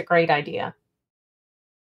Gay. That's a great idea.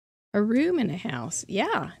 A room in a house.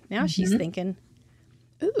 Yeah. Now she's thinking,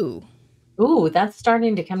 ooh. Ooh, that's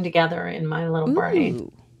starting to come together in my little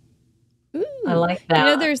brain. Ooh. I like that. You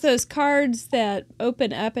know, there's those cards that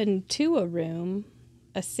open up into a room,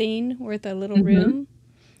 a scene with a little room,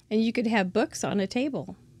 and you could have books on a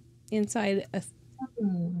table inside a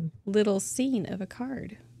little scene of a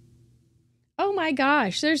card. Oh my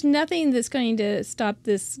gosh, there's nothing that's going to stop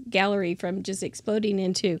this gallery from just exploding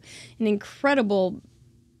into an incredible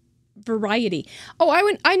variety. Oh,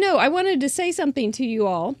 I wanted to say something to you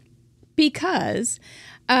all because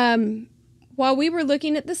while we were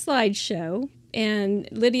looking at the slideshow and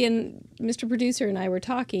Lydia and Mr. Producer and I were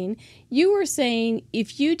talking, you were saying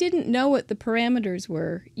if you didn't know what the parameters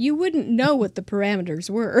were, you wouldn't know what the parameters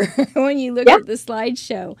were when you look at the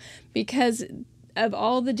slideshow because of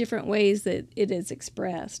all the different ways that it is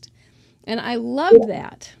expressed. And I love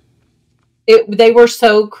that. They were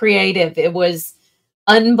so creative. It was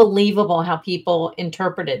unbelievable how people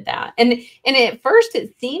interpreted that. And at first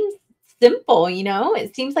it seems simple, you know,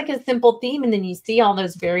 it seems like a simple theme. And then you see all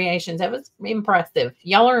those variations. That was impressive.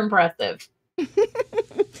 Y'all are impressive.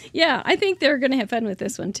 Yeah, I think they're going to have fun with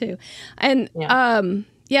this one too. And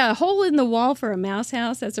a hole in the wall for a mouse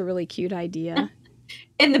house. That's a really cute idea.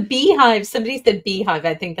 And the beehive. Somebody said beehive.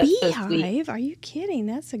 I think that's so sweet. Beehive? Are you kidding?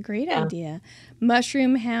 That's a great idea.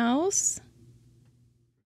 Mushroom house.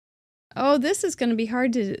 Oh, this is going to be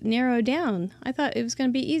hard to narrow down. I thought it was going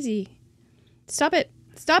to be easy. Stop it.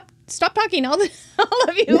 Stop talking, all of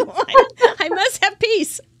you. I must have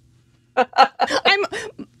peace.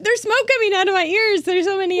 There's smoke coming out of my ears. There's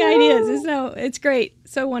so many ideas. It's great.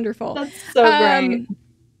 So wonderful. That's so great.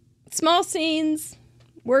 Small scenes,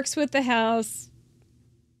 works with the house.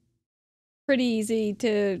 Pretty easy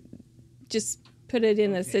to just put it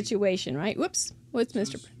in a situation, right? Whoops. What's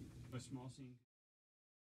Mr. A small scene.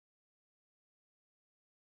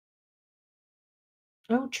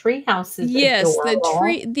 Oh, treehouse is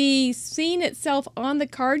adorable. The scene itself on the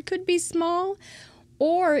card could be small,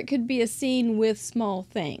 or it could be a scene with small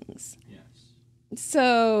things. Yes.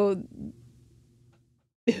 So,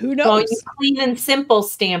 who knows? Well, you clean and simple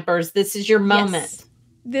stampers. This is your moment. Yes.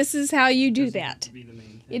 This is how you do that.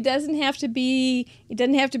 It doesn't have to be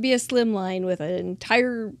a slim line with an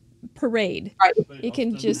entire parade. Right. It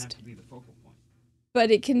can just have to be the focal point.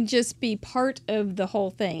 But it can just be part of the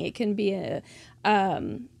whole thing. It can be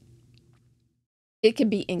it can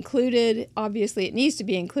be included. Obviously, it needs to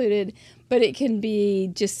be included, but it can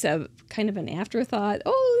be just a kind of an afterthought.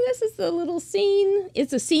 Oh, this is the little scene.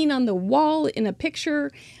 It's a scene on the wall in a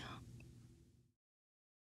picture.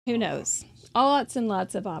 Who knows? Lots and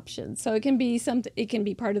lots of options. So it can be something. It can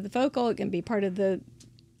be part of the focal. It can be part of the.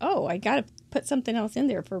 Oh, I got to put something else in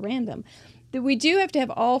there for random. We do have to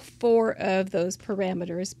have all 4 of those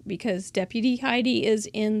parameters because Deputy Heidi is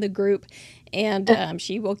in the group, and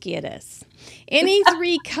she will get us. Any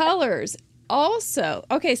 3 colors also.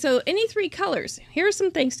 Okay, so any 3 colors. Here are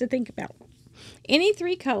some things to think about. Any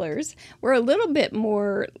 3 colors. We're a little bit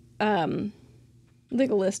more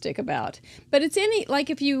legalistic about, but it's any, like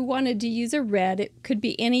if you wanted to use a red, it could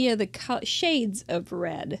be any of the shades of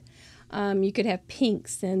red. You could have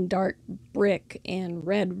pinks and dark brick and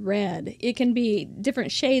red. It can be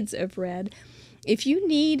different shades of red. If you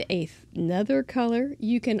need another color,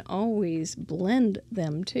 you can always blend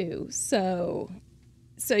them too. So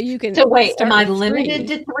you can. So wait, am I limited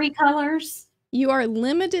to 3 colors? You are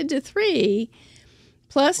limited to 3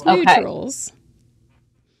 plus neutrals.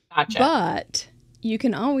 Gotcha. But you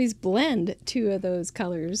can always blend 2 of those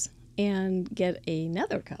colors and get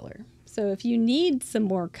another color. So if you need some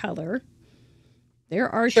more color, there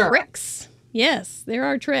are tricks. Yes, there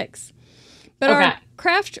are tricks. But our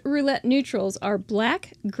craft roulette neutrals are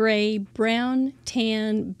black, gray, brown,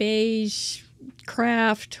 tan, beige,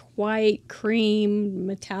 craft, white, cream,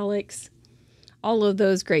 metallics, all of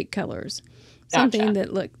those great colors. Gotcha. Something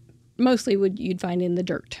that mostly you'd find in the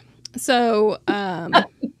dirt. So,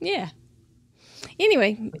 yeah.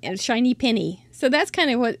 Anyway, a shiny penny. So that's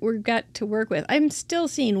kind of what we've got to work with. I'm still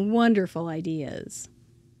seeing wonderful ideas.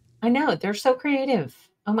 I know. They're so creative.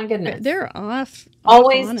 Oh, my goodness. They're off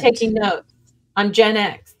Always taking notes. I'm Gen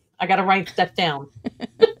X. I got to write stuff down.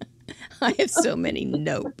 I have so many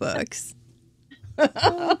notebooks.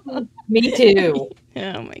 Me too.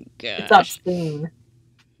 Oh, my gosh. It's obscene.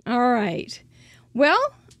 All right. Well,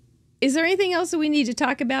 is there anything else that we need to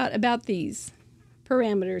talk about these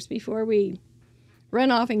parameters before we run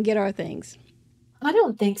off and get our things? I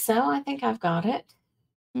don't think so. I think I've got it.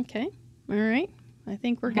 Okay. All right. I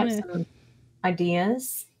think we're going to... some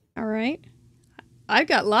ideas. All right. I've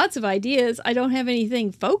got lots of ideas. I don't have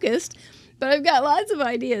anything focused, but I've got lots of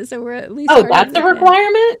ideas. So we're at least... Oh, that's the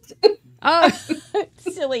requirement? Oh,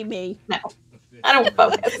 silly me. No, I don't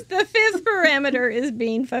focus. The 5th parameter is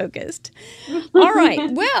being focused. All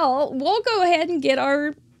right. Well, we'll go ahead and get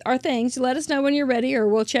our things. Let us know when you're ready, or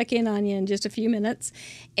we'll check in on you in just a few minutes.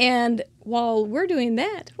 And while we're doing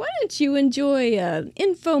that, why don't you enjoy an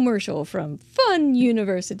infomercial from FUNN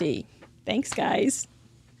University? Thanks, guys.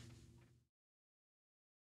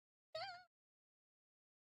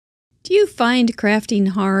 Do you find crafting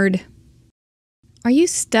hard? Are you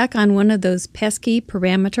stuck on one of those pesky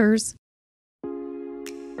parameters? Do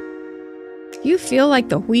you feel like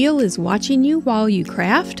the wheel is watching you while you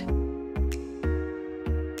craft?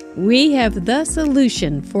 We have the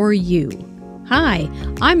solution for you. Hi,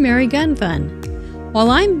 I'm Mary Gunfun.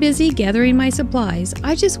 While I'm busy gathering my supplies,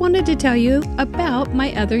 I just wanted to tell you about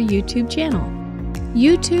my other YouTube channel,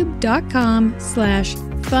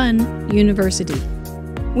 youtube.com/FUNNuniversity.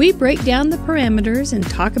 We break down the parameters and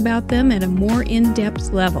talk about them at a more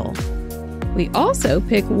in-depth level. We also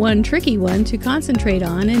pick one tricky one to concentrate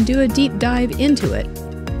on and do a deep dive into it.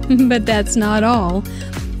 But that's not all.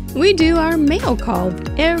 We do our mail call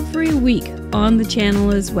every week on the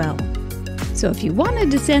channel as well. So if you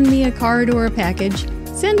wanted to send me a card or a package,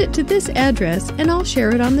 send it to this address and I'll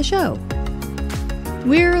share it on the show.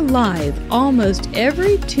 We're live almost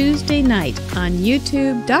every Tuesday night on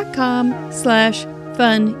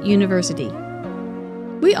youtube.com/FUNNuniversity.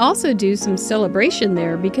 We also do some celebration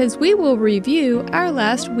there because we will review our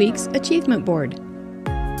last week's achievement board.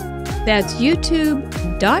 That's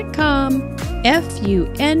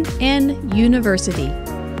youtube.com/FUNN University.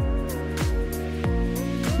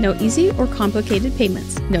 No easy or complicated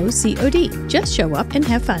payments. No COD. Just show up and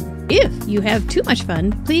have fun. If you have too much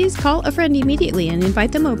fun, please call a friend immediately and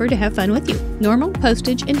invite them over to have fun with you. Normal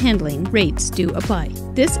postage and handling rates do apply.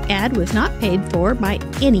 This ad was not paid for by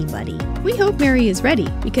anybody. We hope Mary is ready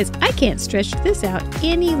because I can't stretch this out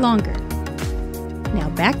any longer. Now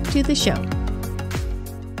back to the show.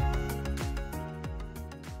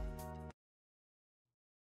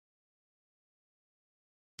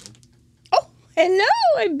 Hello,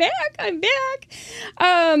 I'm back.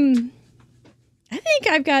 I think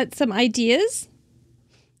I've got some ideas.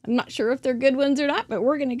 I'm not sure if they're good ones or not, but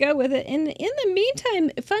we're going to go with it. In the meantime,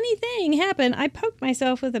 a funny thing happened. I poked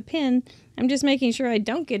myself with a pin. I'm just making sure I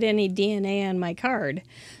don't get any DNA on my card.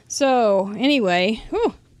 So anyway,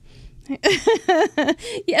 whew.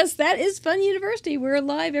 Yes, that is Fun University. We're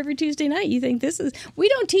live every Tuesday night. You think this is... We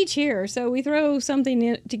don't teach here, so we throw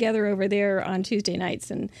something together over there on Tuesday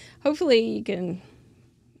nights, and hopefully you can...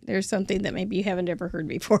 There's something that maybe you haven't ever heard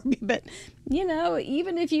before, but, you know,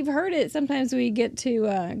 even if you've heard it, sometimes we get to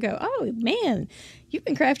go, oh, man, you've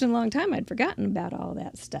been crafting a long time. I'd forgotten about all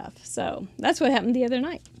that stuff. So that's what happened the other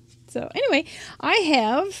night. So anyway,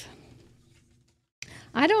 I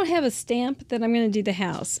don't have a stamp that I'm going to do the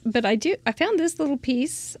house, but I found this little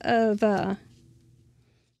piece of, you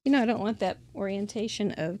know, I don't want that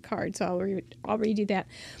orientation of cards, so I'll redo that.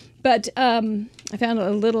 But I found a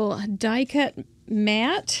little die-cut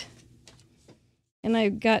mat, and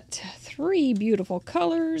I've got 3 beautiful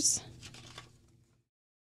colors.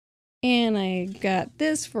 And I got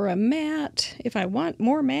this for a mat, if I want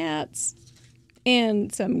more mats,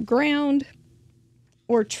 and some ground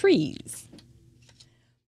or trees.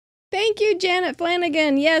 Thank you, Janet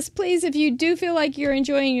Flanagan. Yes, please, if you do feel like you're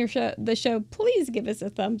enjoying the show, please give us a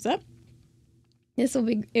thumbs up.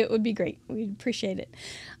 It would be great. We'd appreciate it.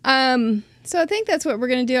 So I think that's what we're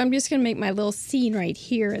going to do. I'm just going to make my little scene right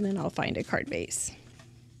here, and then I'll find a card base.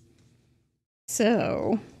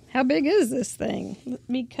 So, how big is this thing? Let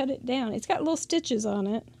me cut it down. It's got little stitches on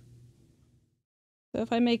it. So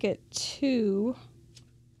if I make it 2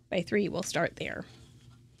 by 3, we'll start there.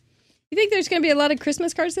 You think there's going to be a lot of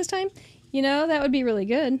Christmas cards this time? You know, that would be really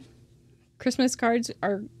good. Christmas cards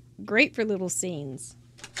are great for little scenes.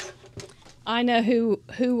 I know who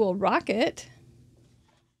will rock it.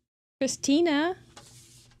 Christina.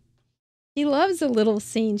 She loves a little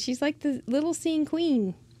scene. She's like the little scene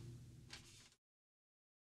queen.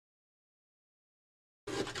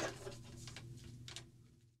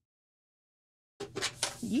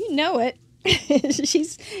 You know it.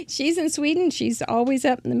 She's in Sweden. She's always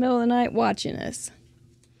up in the middle of the night watching us.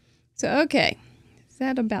 So, okay. Is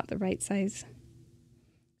that about the right size?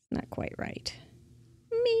 Not quite right.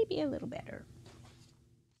 Maybe a little better.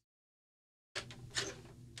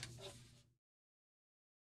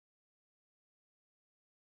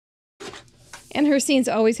 And her scenes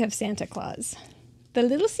always have Santa Claus. The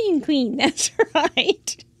little scene queen, that's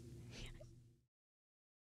right.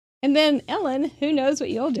 And then Ellen, who knows what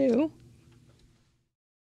you'll do.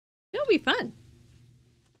 It'll be fun.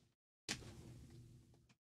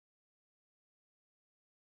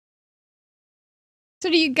 So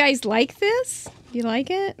do you guys like this? You like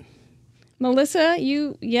it? Melissa,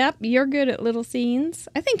 yep, you're good at little scenes.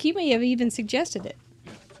 I think you may have even suggested it.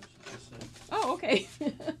 Oh, okay.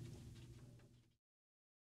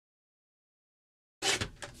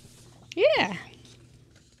 Yeah.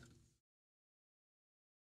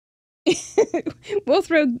 We'll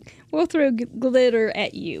throw glitter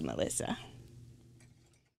at you, Melissa.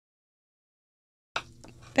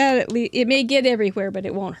 That at least it may get everywhere, but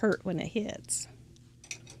it won't hurt when it hits.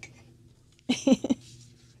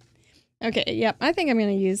 Okay, yep. I think I'm going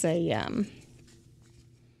to use a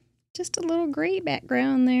just a little gray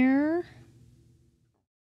background there.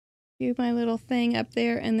 Do my little thing up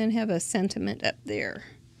there, and then have a sentiment up there.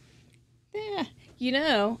 Yeah. You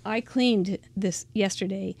know, I cleaned this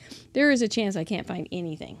yesterday. There is a chance I can't find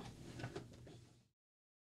anything.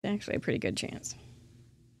 It's actually a pretty good chance.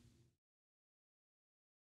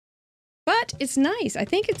 But it's nice. I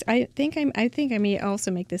think I may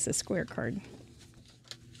also make this a square card.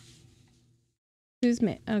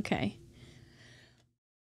 Okay.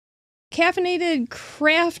 Caffeinated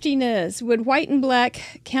craftiness. Would white and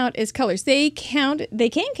black count as colors? They can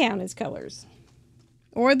count as colors.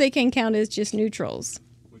 Or they can count as just neutrals.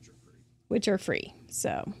 Which are free.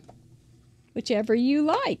 So, whichever you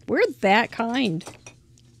like. We're that kind.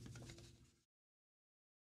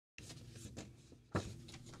 I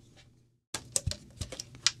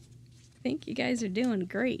think you guys are doing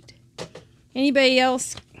great. Anybody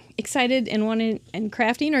else excited and wanting and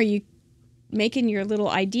crafting? Are you making your little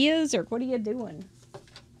ideas, or what are you doing?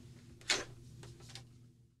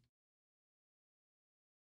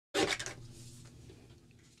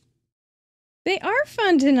 They are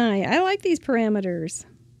fun tonight. I like these parameters.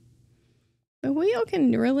 The wheel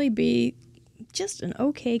can really be just an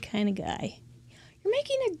okay kind of guy. You're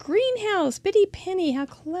making a greenhouse. Bitty Penny, how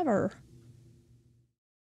clever.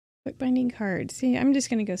 Bookbinding card. See, I'm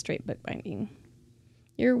just going to go straight bookbinding.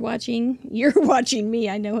 You're watching me.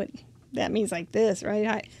 I know it. That means like this, right?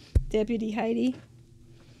 Hi, Deputy Heidi.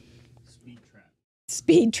 Speed trap.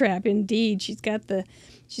 Speed trap, indeed. She's got the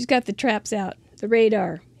traps out. The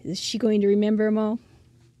radar. Is she going to remember them all?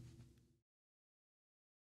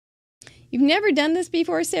 You've never done this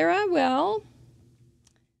before, Sarah? Well,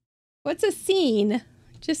 what's a scene?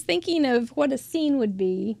 Just thinking of what a scene would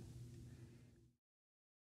be.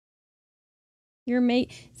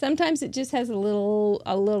 Sometimes it just has a little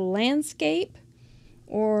landscape,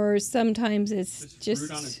 or sometimes it's just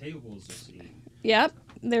fruit on a table is a scene. Yep.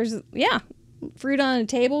 Fruit on a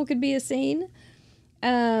table could be a scene.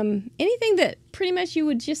 Anything that pretty much you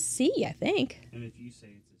would just see, I think. And if you say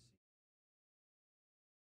it's a scene.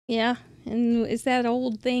 Yeah, and it's that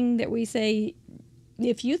old thing that we say,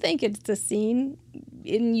 if you think it's a scene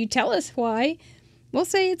and you tell us why, we'll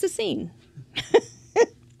say it's a scene.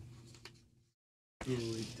 Who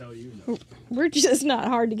will we tell you no? We're just not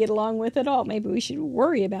hard to get along with at all. Maybe we should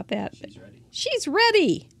worry about that. She's ready. She's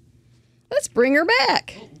ready. Let's bring her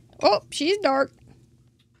back. Oh, she's dark.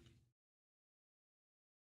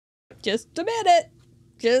 Just a minute.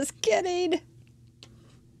 Just kidding.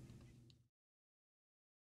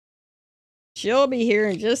 She'll be here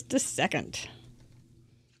in just a second,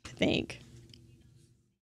 I think.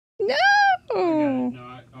 No!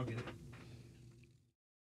 I'll get it.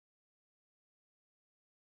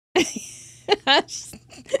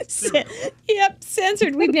 Yep,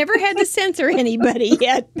 censored. We've never had to censor anybody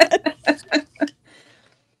yet.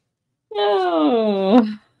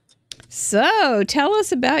 Oh. So, tell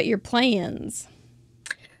us about your plans.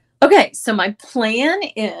 Okay, so my plan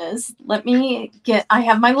is, I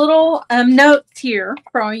have my little notes here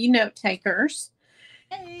for all you note takers.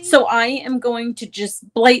 Hey. So I am going to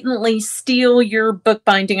just blatantly steal your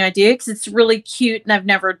bookbinding idea because it's really cute and I've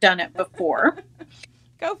never done it before.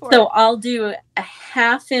 Go for it. So I'll do a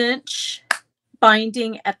 1/2-inch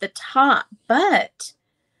binding at the top, but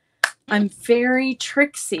I'm very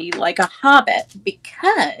tricksy like a hobbit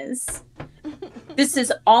because this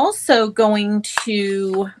is also going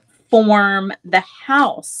to form the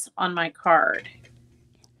house on my card.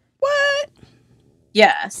 What?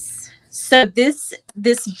 Yes. So this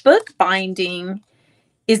book binding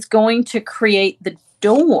is going to create the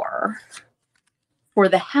door for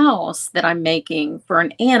the house that I'm making for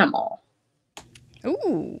an animal.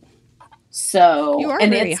 Ooh. So you are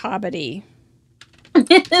very hobbity.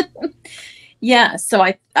 Yeah, so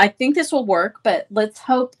I think this will work, but let's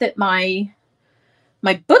hope that my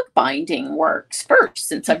book binding works first,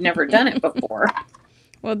 since I've never done it before.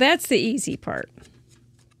 Well, that's the easy part.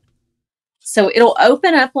 So it'll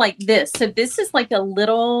open up like this. So this is like a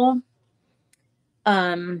little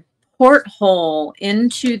porthole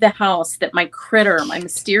into the house that my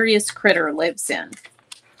mysterious critter lives in.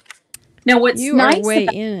 Now what's you nice are way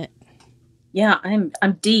in it. Yeah, I'm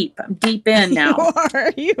deep. I'm deep in now.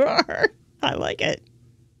 You are. I like it.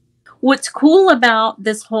 What's cool about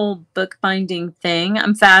this whole bookbinding thing,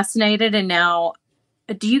 I'm fascinated. And now,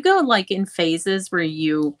 do you go like in phases where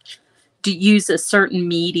you use a certain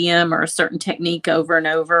medium or a certain technique over and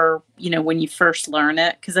over, when you first learn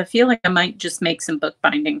it? Because I feel like I might just make some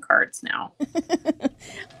bookbinding cards now.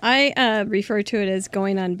 I refer to it as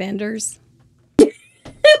going on benders.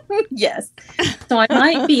 Yes. So I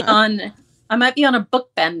might be on a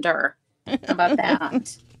book bender. How about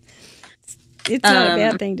that? It's not a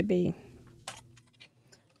bad thing to be.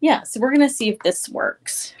 Yeah, so we're going to see if this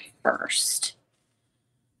works first.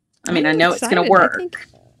 I mean, I know it's going to work.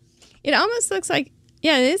 It almost looks like,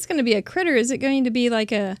 it's going to be a critter. Is it going to be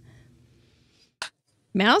like a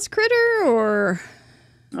mouse critter or?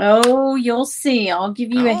 Oh, you'll see. I'll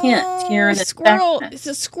give you a hint here in a squirrel. second. It's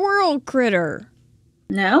a squirrel critter.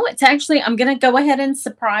 No, it's actually, I'm going to go ahead and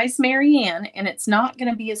surprise Marianne, and it's not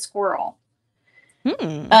going to be a squirrel.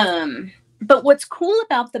 But what's cool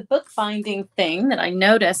about the bookbinding thing that I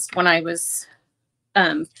noticed when I was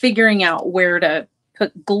figuring out where to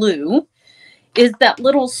put glue is that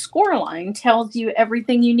little score line tells you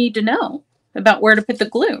everything you need to know about where to put the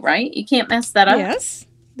glue, right? You can't mess that up. Yes,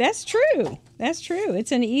 that's true. That's true.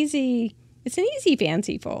 It's an easy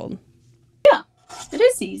fancy fold. Yeah, it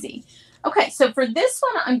is easy. Okay, so for this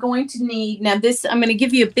one, I'm going to need, now this, I'm going to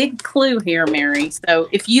give you a big clue here, Mary. So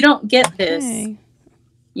if you don't get this,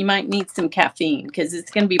 you might need some caffeine because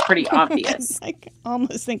it's going to be pretty obvious. I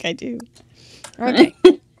almost think I do. Okay.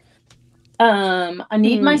 I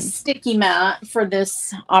need my sticky mat for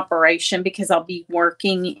this operation because I'll be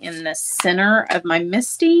working in the center of my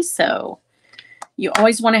Misty. So you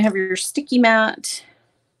always want to have your sticky mat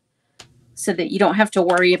so that you don't have to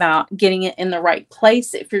worry about getting it in the right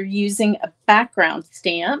place. If you're using a background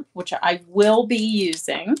stamp, which I will be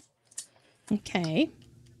using. Okay.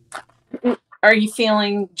 Are you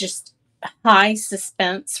feeling just high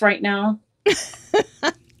suspense right now? Yes.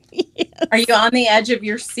 Are you on the edge of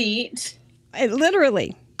your seat?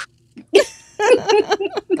 Literally.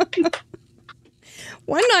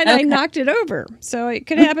 One night I knocked it over, so it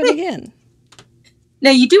could happen again. Now,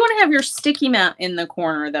 you do want to have your sticky mat in the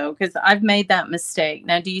corner, though, because I've made that mistake.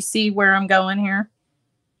 Now, do you see where I'm going here?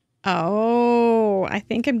 Oh, I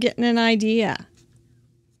think I'm getting an idea.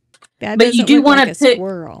 That but you do want to put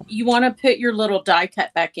squirrel. You want to put your little die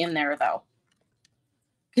cut back in there, though.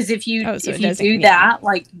 Because if you do that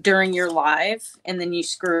like during your live and then you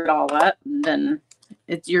screw it all up, then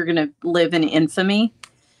you're gonna live in infamy.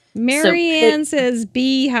 Marianne says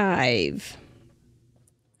beehive.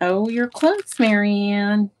 Oh, you're close,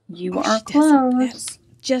 Marianne. You are close. That's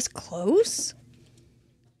just close.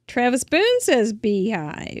 Travis Boone says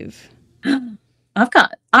beehive.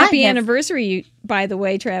 Happy anniversary, by the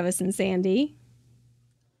way, Travis and Sandy.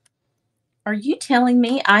 Are you telling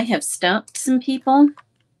me I have stumped some people?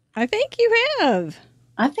 I think you have.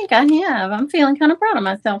 I think I have. I'm feeling kind of proud of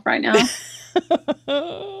myself right now.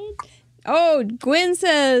 Oh, Gwen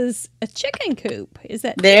says a chicken coop. Is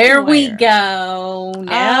that there we go.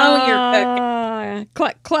 Now you're cooking.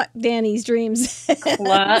 Cluck, cluck, Danny's dreams.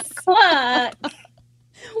 Cluck, cluck.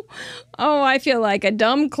 Oh, I feel like a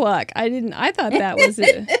dumb cluck. I thought that was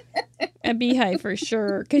a beehive for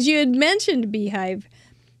sure. Because you had mentioned beehive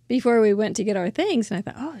before we went to get our things. And I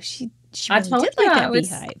thought, oh, she really did like that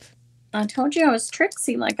beehive. I told you I was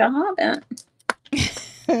tricksy like a hobbit.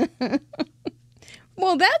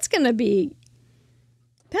 Well, that's gonna be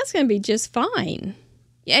just fine.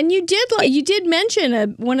 And you did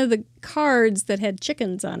mention one of the cards that had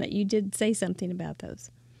chickens on it. You did say something about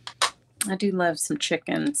those. I do love some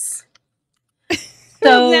chickens.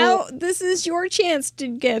 So now this is your chance to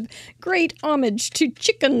give great homage to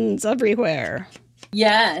chickens everywhere.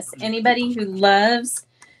 Yes, anybody who loves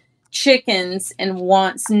chickens and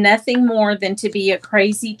wants nothing more than to be a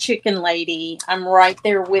crazy chicken lady, I'm right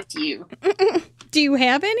there with you. Do you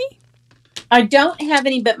have any? I don't have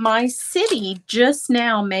any, but my city just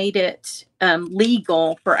now made it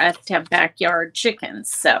legal for us to have backyard chickens.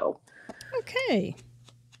 So, okay,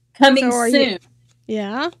 coming soon.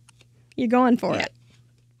 Yeah, you're going for it.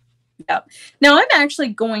 Yep. Now I'm actually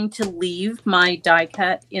going to leave my die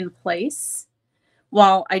cut in place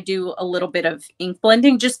while I do a little bit of ink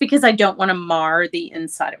blending, just because I don't want to mar the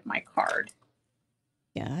inside of my card.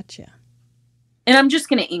 Gotcha. And I'm just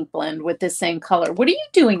going to ink blend with the same color. What are you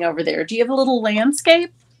doing over there? Do you have a little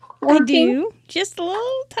landscape working? I do. Just a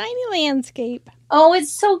little tiny landscape. Oh,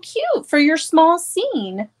 it's so cute for your small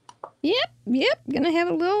scene. Yep. Gonna have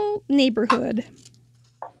a little neighborhood.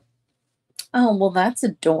 Oh, well, that's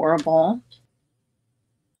adorable.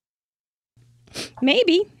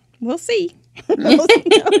 Maybe. We'll see.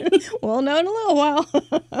 We'll know in a little while.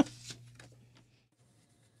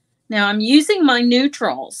 Now I'm using my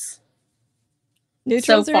neutrals.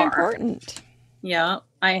 Neutrals are important. Yeah,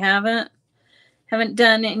 I haven't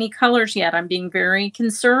done any colors yet. I'm being very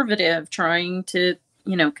conservative, trying to,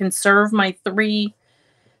 conserve my 3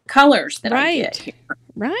 colors that I get here.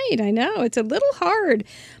 Right, I know. It's a little hard,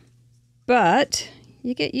 but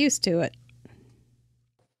you get used to it.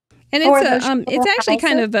 And it's actually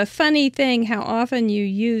kind of a funny thing how often you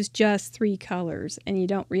use just 3 colors and you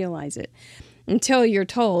don't realize it until you're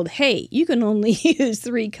told, hey, you can only use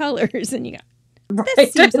 3 colors, and you go,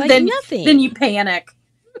 that seems like nothing. Then you panic.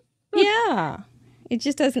 Yeah. It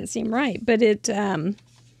just doesn't seem right. But it's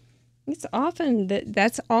often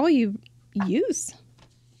that's all you use.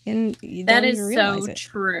 And that is so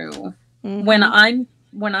true. Mm-hmm.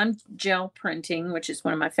 When I'm gel printing, which is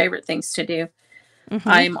one of my favorite things to do,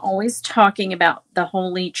 I'm always talking about the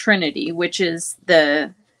Holy Trinity, which is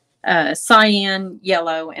the cyan,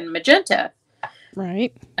 yellow, and magenta.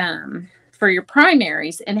 Right. For your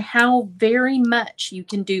primaries, and how very much you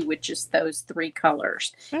can do with just those 3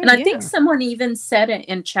 colors. And I think someone even said it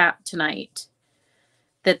in chat tonight,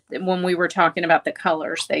 that when we were talking about the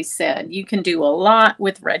colors, they said you can do a lot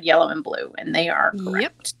with red, yellow, and blue, and they are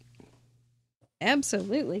correct. Yep.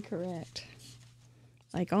 Absolutely correct.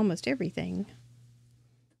 like almost everything.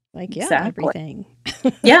 Like, yeah, Exactly. everything.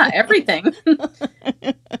 Yeah, everything.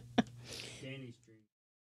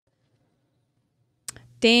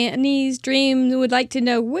 Danny's Dream would like to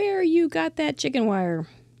know where you got that chicken wire.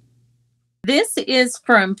 This is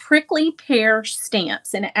from Prickly Pear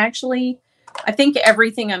Stamps. And actually, I think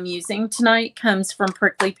everything I'm using tonight comes from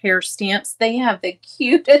Prickly Pear Stamps. They have the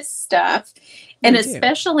cutest stuff. And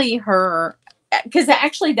especially her, because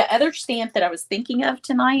actually the other stamp that I was thinking of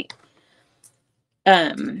tonight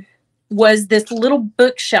was this little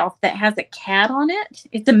bookshelf that has a cat on it.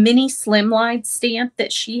 It's a mini slimline stamp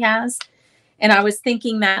that she has. And I was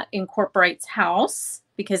thinking that incorporates house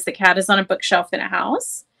because the cat is on a bookshelf in a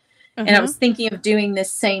house. And I was thinking of doing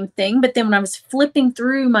this same thing. But then when I was flipping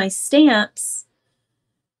through my stamps,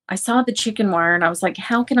 I saw the chicken wire and I was like,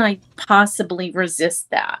 how can I possibly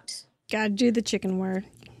resist that? Gotta do the chicken wire.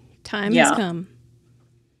 Time has come.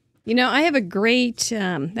 You know, I have a great,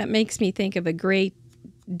 that makes me think of a great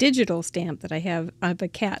digital stamp that I have of a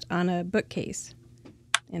cat on a bookcase.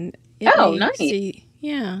 And nice.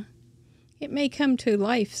 Yeah. It may come to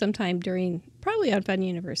life sometime during, probably on FUNN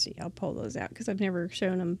University. I'll pull those out because I've never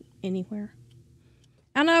shown them anywhere.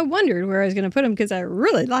 And I wondered where I was going to put them because I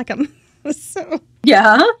really like them. So.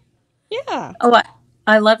 Yeah? Yeah. Oh,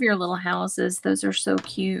 I love your little houses. Those are so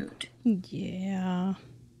cute. Yeah.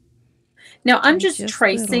 Now, I'm just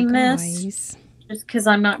tracing this just because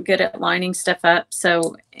I'm not good at lining stuff up.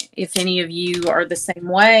 So if any of you are the same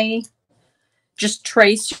way, just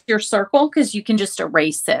trace your circle because you can just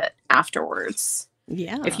erase it afterwards.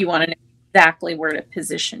 Yeah. If you want to know exactly where to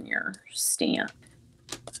position your stamp.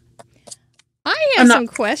 I have some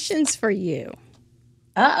questions for you.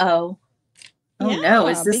 Uh-oh. Oh, no.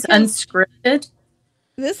 Is this unscripted?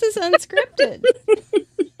 This is unscripted.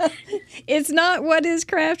 It's not what is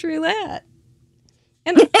craft roulette.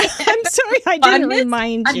 And I'm sorry I didn't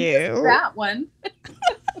remind you. That one.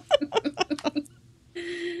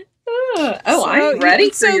 I'm ready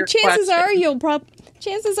for your chances question.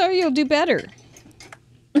 Chances are you'll do better.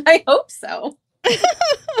 I hope so.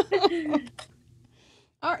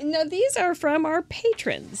 No, these are from our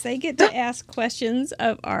patrons. They get to ask questions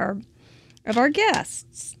of our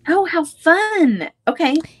guests. Oh, how fun.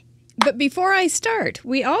 Okay. But before I start,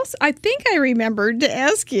 I think I remembered to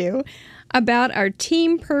ask you about our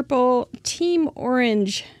Team Purple, Team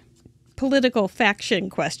Orange political faction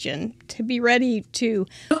question to be ready to...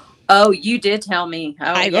 Oh, you did tell me. Oh,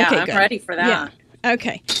 I'm ready for that. Yeah.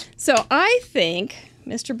 Okay. So I think,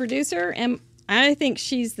 Mr. Producer, I think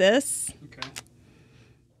she's this. Okay.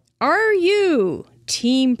 Are you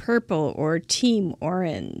Team Purple or Team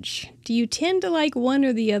Orange? Do you tend to like one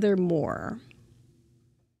or the other more?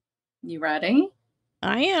 You ready?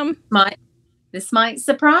 I am. This might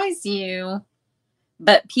surprise you,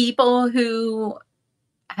 but people who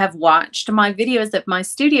have watched my videos of my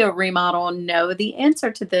studio remodel know the answer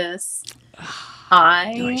to this.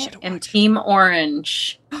 I am Team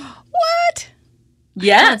Orange. What?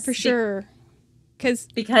 Yes. For sure. Because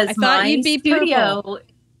I thought you'd be studio purple.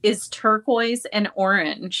 Is turquoise and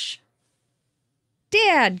orange.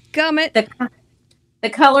 Dad gummit. The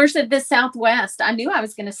colors of the Southwest. I knew I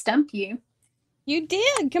was going to stump you. You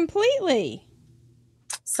did completely.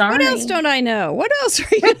 Sorry. What else don't I know? What else are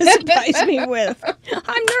you going to surprise me with?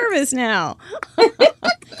 I'm nervous now. Well,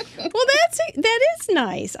 that is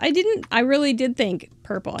nice. I really did think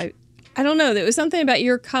purple. I don't know. There was something about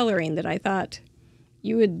your coloring that I thought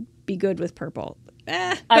you would be good with purple.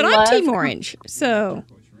 But I'm Team Orange, so.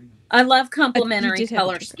 I love complementary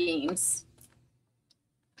color schemes.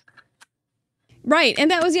 Right, and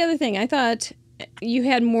that was the other thing. I thought you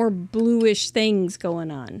had more bluish things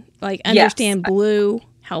going on. Like, understand blue.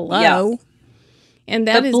 Hello. Yes. And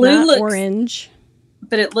that is not orange.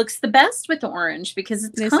 But it looks the best with the orange because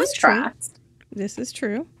it's contrast. This is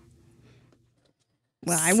true.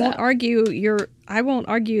 Well, I won't argue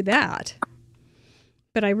that.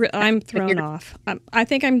 But I'm thrown off. I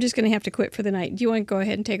think I'm just going to have to quit for the night. Do you want to go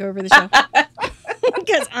ahead and take over the show?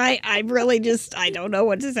 Because I really just I don't know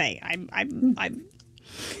what to say.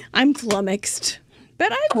 I'm flummoxed.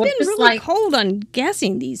 But I've been really cold on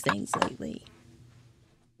guessing these things lately.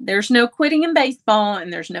 There's no quitting in baseball,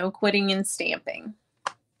 and there's no quitting in stamping.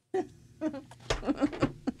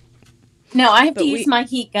 Now I have to use my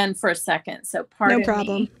heat gun for a second, so pardon me. No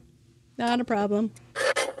problem. Not a problem.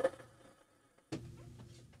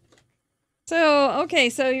 So, okay,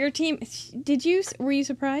 so your team, were you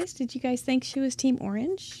surprised? Did you guys think she was Team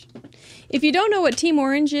Orange? If you don't know what Team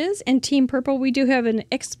Orange is and Team Purple, we do have an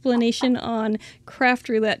explanation on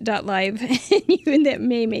craftroulette.live, and that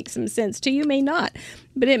may make some sense to you, may not,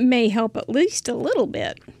 but it may help at least a little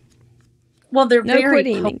bit. Well, they're No very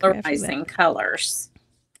quitting in Craft polarizing Roulette. colors.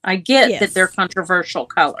 I get that they're Yes. controversial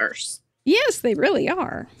colors. Yes, they really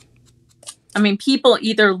are. I mean, people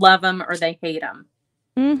either love them or they hate them.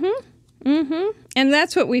 Mm-hmm. Mm-hmm. And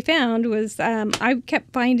that's what we found was I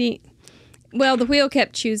kept finding, well, the wheel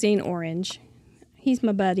kept choosing orange. He's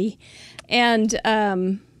my buddy. And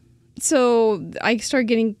so I started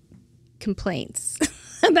getting complaints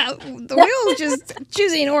about the wheel just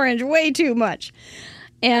choosing orange way too much.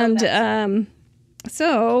 And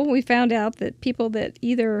so we found out that people that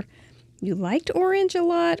either you liked orange a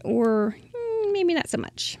lot or maybe not so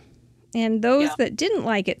much. And those that didn't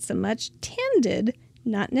like it so much tended,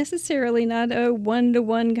 not necessarily, not a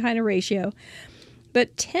 1-to-1 kind of ratio,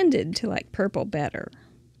 but tended to like purple better.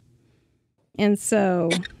 And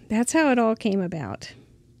so that's how it all came about.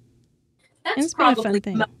 That's been a probably fun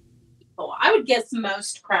thing. most people. I would guess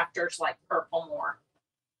most crafters like purple more.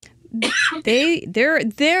 They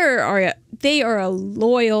are a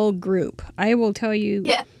loyal group. I will tell you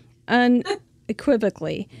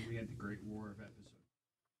unequivocally. We had the Great War of episodes.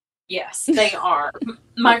 Yes, they are.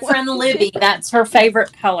 My friend Libby, that's her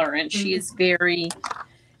favorite color, and she is very.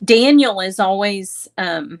 Daniel is always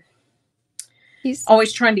He's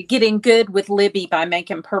always trying to get in good with Libby by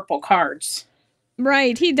making purple cards.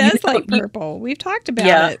 right. He does like purple. We've talked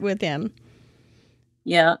about it with him.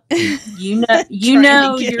 Yeah, you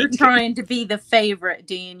know, you're trying to be the favorite,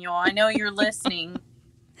 Daniel. I know you're listening.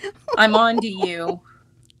 I'm on to you.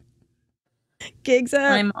 Gigs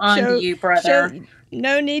up. I'm on to you, brother.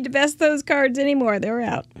 No need to vest those cards anymore. They're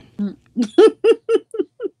out.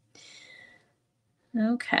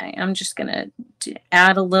 Okay, I'm just gonna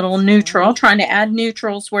add a little neutral. Trying to add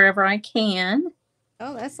neutrals wherever I can.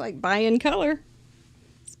 Oh, that's like buying color.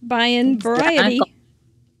 It's buying variety.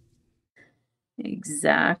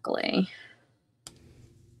 Exactly.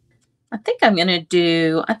 I think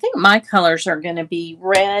my colors are going to be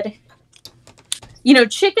red. You know,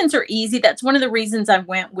 chickens are easy. That's one of the reasons I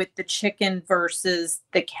went with the chicken versus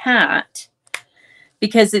the cat,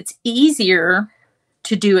 because it's easier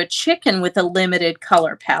to do a chicken with a limited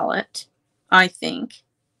color palette, I think.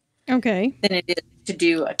 Okay. Than it is to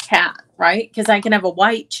do a cat, right? Because I can have a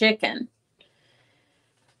white chicken.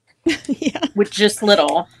 Yeah. With just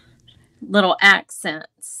little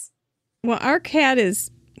accents. Well, our cat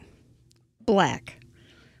is black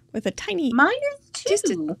with a tiny, mine is too. Just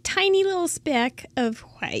a tiny little speck of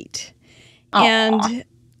white. Aww. And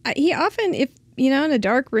he often, if in a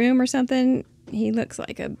dark room or something, he looks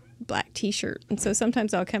like a black t-shirt. And so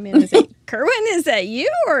sometimes I'll come in and say, Kerwin, is that you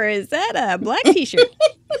or is that a black t-shirt?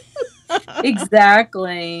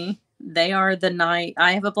 Exactly. They are the night.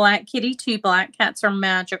 I have a black kitty too. Black cats are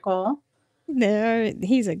magical. No,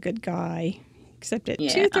 he's a good guy. Except at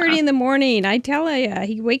 2:30 in the morning, I tell you,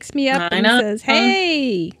 he wakes me up and says,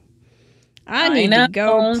 "Hey, I need to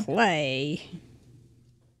go play."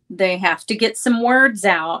 They have to get some words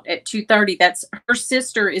out at 2:30. That's her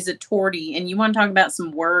sister is a tortie, and you want to talk about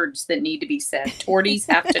some words that need to be said. Torties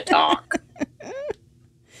have to talk.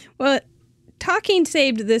 Well, talking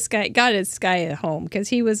saved this guy. Got this guy at home because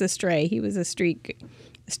he was a stray. He was a street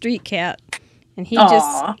cat, and he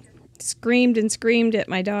just screamed and screamed at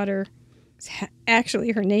my daughter,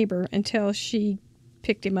 actually her neighbor, until she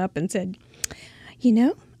picked him up and said,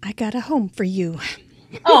 I got a home for you.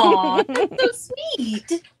 Aw, that's so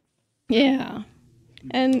sweet. Yeah.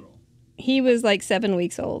 And he was like 7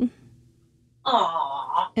 weeks old.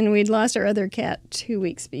 Aw. And we'd lost our other cat 2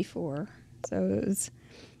 weeks before. So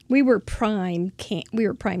we were prime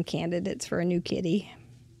candidates for a new kitty.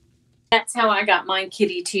 That's how I got my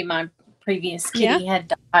kitty too. My previous kitty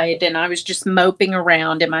had died, and I was just moping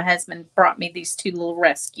around, and my husband brought me these two little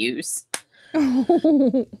rescues.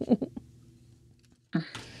 And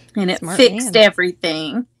it fixed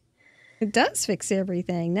everything. It does fix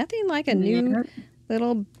everything. Nothing like a new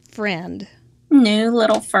little friend. New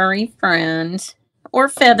little furry friend. Or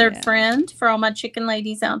feathered friend for all my chicken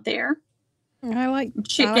ladies out there. I like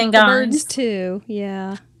chicken the birds too.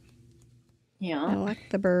 Yeah. Yeah. I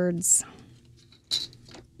like the birds.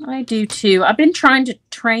 I do too. I've been trying to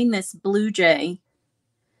train this blue jay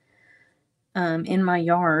in my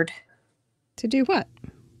yard. To do what?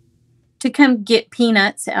 To come get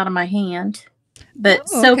peanuts out of my hand. But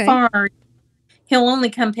so far, he'll only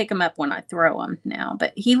come pick them up when I throw them now.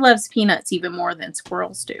 But he loves peanuts even more than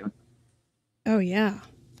squirrels do. Oh, yeah.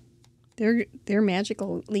 They're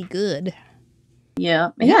magically good. Yeah.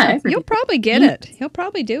 You'll probably get it. He'll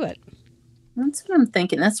probably do it. That's what I'm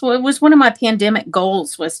thinking. That's what was one of my pandemic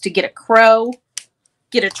goals, was to get a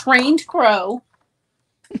trained crow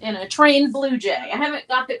and a trained blue jay. I haven't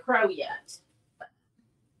got the crow yet.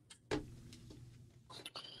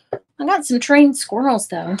 I got some trained squirrels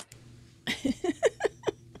though.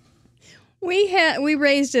 We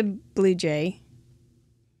raised a blue jay.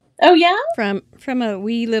 Oh yeah? From a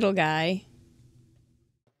wee little guy.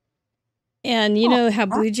 And you know how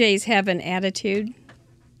blue jays have an attitude?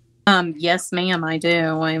 Yes, ma'am, I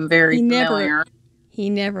do. I'm very familiar. He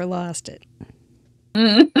never lost it.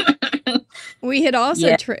 We had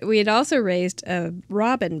also raised a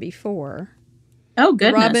robin before. Oh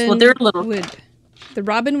goodness! Well, they're little. The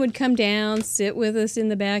robin would come down, sit with us in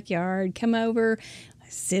the backyard, come over,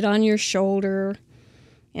 sit on your shoulder,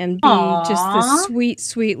 and be just the sweet,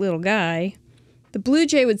 sweet little guy. The blue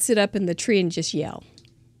jay would sit up in the tree and just yell,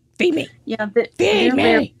 "Feed me!" Yeah, feed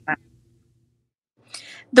me.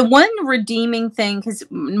 The one redeeming thing, because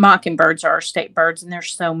mockingbirds are our state birds, and they're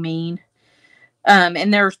so mean.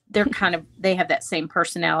 And they're kind of, they have that same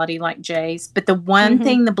personality like jays. But the one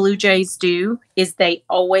thing the blue jays do is they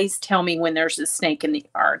always tell me when there's a snake in the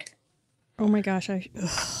yard. Oh my gosh!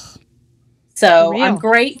 So I'm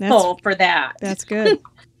grateful for that. That's good.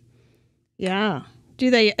 Yeah. Do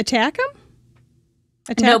they attack them?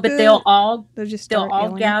 No, but they'll all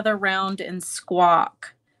yelling? gather around and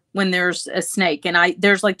squawk when there's a snake. And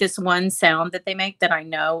there's like this one sound that they make that I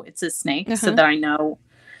know it's a snake, so that I know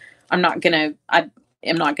I am not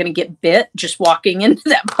gonna get bit just walking into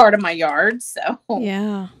that part of my yard. So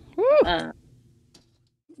yeah.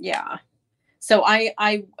 Yeah. So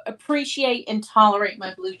I appreciate and tolerate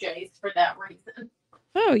my blue jays for that reason.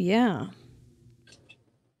 Oh yeah.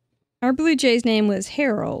 Our blue jay's name was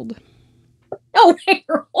Harold. Oh,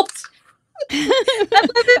 Harold.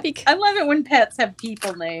 I love it when pets have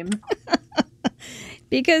people names.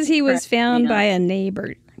 Because he was found by a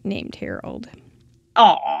neighbor named Harold.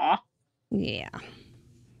 Aw. Yeah.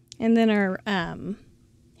 And then our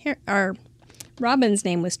Robin's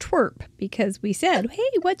name was Twerp because we said, "Hey,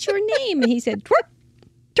 what's your name?" And he said, "Twerp."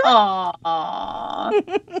 Twerp.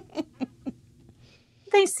 Aww.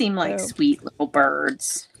 They seem like sweet little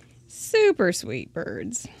birds. Super sweet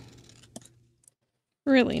birds.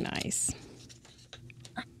 Really nice.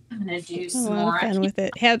 I'm going to do A some lot more. of fun with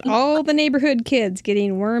it. Had all the neighborhood kids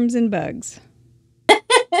getting worms and bugs.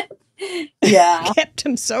 Yeah. Kept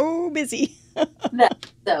them so busy.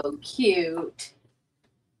 That's so cute.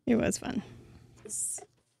 It was fun.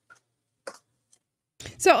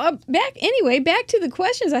 So back to the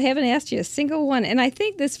questions. I haven't asked you a single one. And I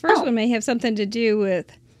think this first one may have something to do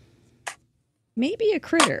with maybe a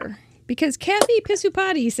critter. Because Kathy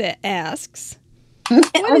Pisupati asks,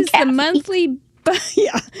 what is the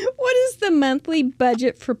monthly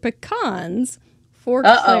budget for pecans for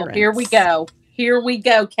clearance? Here we go. Here we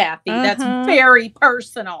go, Kathy. That's very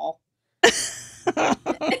personal.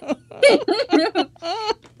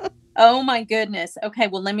 Oh my goodness. Okay,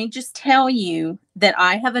 well, let me just tell you that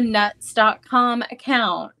I have a nuts.com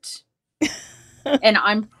account. And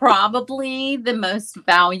I'm probably the most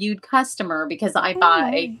valued customer because I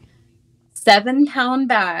buy 7-pound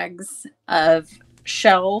bags of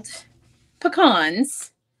shelled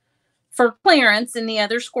pecans for Clarence and the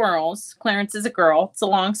other squirrels. Clarence is a girl. It's a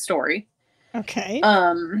long story. Okay.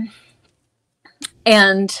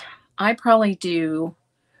 And I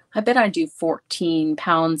bet I do 14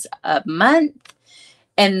 pounds a month.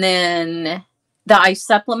 And then I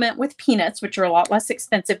supplement with peanuts, which are a lot less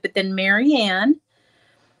expensive. But then Marianne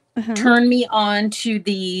turned me on to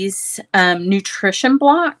these nutrition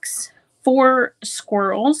blocks for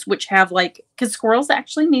squirrels, which have because squirrels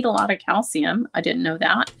actually need a lot of calcium. I didn't know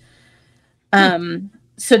that.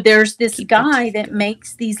 So there's this guy that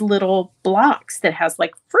makes these little blocks that has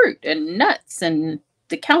fruit and nuts and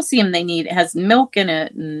the calcium they need. It has milk in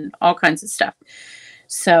it and all kinds of stuff.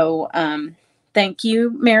 So thank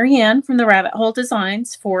you, Marianne from the Rabbit Hole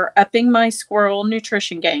Designs, for upping my squirrel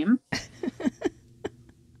nutrition game.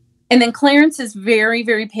 And then Clarence is very,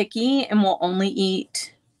 very picky and will only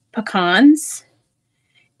eat pecans.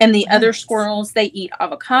 And the other squirrels, they eat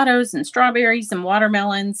avocados and strawberries and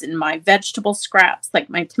watermelons and my vegetable scraps, like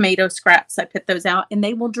my tomato scraps. I put those out and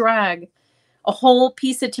they will drag a whole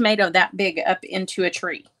piece of tomato that big up into a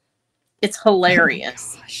tree. It's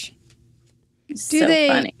hilarious. Oh gosh. So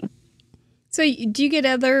funny. So do you get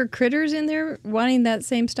other critters in there wanting that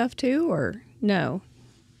same stuff too, or no?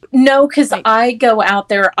 No, because I go out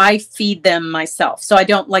there, I feed them myself. So I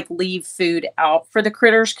don't leave food out for the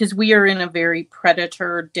critters because we are in a very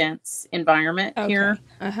predator dense environment here.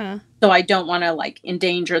 So I don't want to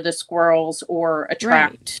endanger the squirrels or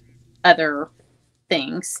attract other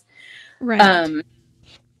things. Right.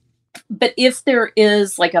 But if there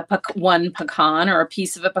is one pecan or a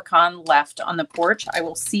piece of a pecan left on the porch, I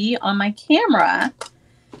will see on my camera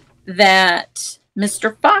that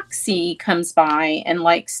Mr. Foxy comes by and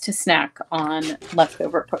likes to snack on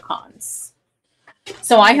leftover pecans.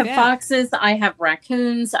 So I have foxes, I have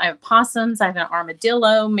raccoons, I have possums, I have an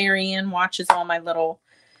armadillo. Marianne watches all my little,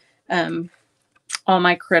 all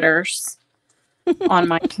my critters on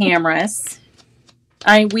my cameras.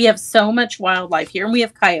 We have so much wildlife here, and we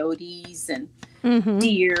have coyotes and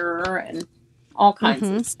deer and all kinds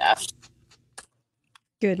of stuff.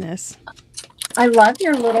 Goodness. I love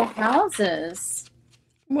your little houses.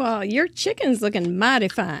 Well, your chicken's looking mighty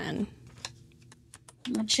fine.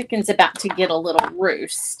 My chicken's about to get a little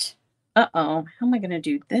roost. Uh-oh. How am I going to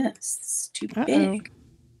do this? It's too big.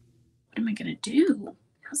 What am I going to do?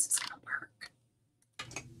 How's this going to work?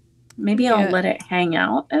 Maybe I'll let it hang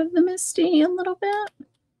out of the Misty a little bit.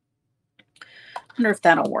 I wonder if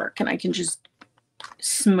that'll work, and I can just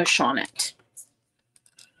smush on it.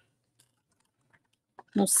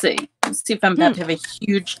 We'll see. We'll see if I'm about to have a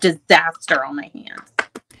huge disaster on my hands.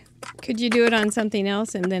 Could you do it on something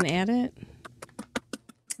else and then add it?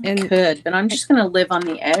 I could, but I'm just going to live on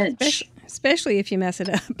the edge. Especially if you mess it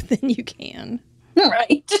up, then you can.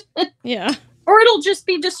 Right. Yeah. Or it'll just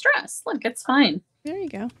be distress. Look, it's fine. There you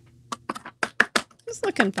go. It's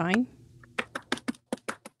looking fine.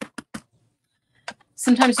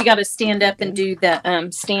 Sometimes you got to stand up and do the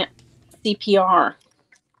stamp CPR.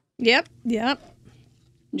 Yep.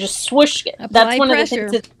 Just swoosh it. That's one of the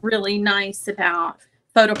things that's really nice about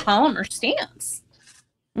photopolymer stamps.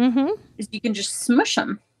 Is you can just smush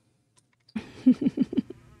them.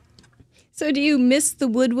 So do you miss the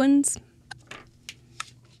wood ones?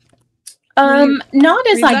 Not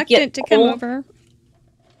as I get to come over.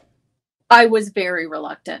 I was very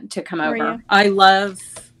reluctant to come over. I love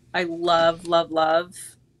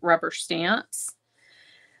rubber stamps.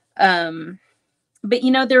 But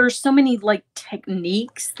you know, there are so many like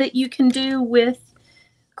techniques that you can do with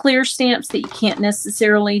clear stamps that you can't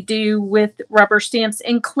necessarily do with rubber stamps.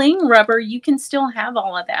 And cling rubber, you can still have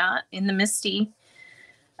all of that in the Misty.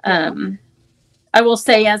 I will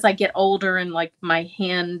say, as I get older and like my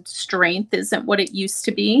hand strength isn't what it used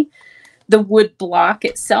to be, the wood block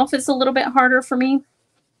itself is a little bit harder for me.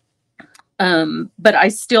 But I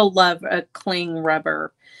still love a cling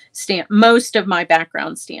rubber stamp. Most of my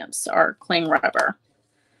background stamps are cling rubber.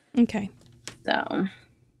 Okay. So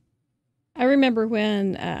I remember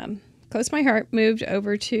when Close My Heart moved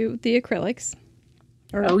over to the acrylics.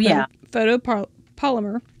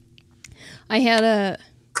 Photopolymer. I had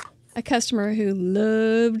a customer who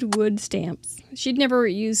loved wood stamps. She'd never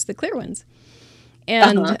used the clear ones.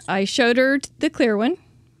 And I showed her the clear one,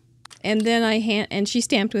 and then and she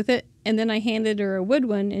stamped with it, and then I handed her a wood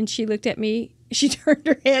one, and she looked at me. She turned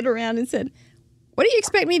her head around and said, "What do you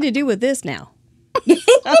expect me to do with this now?"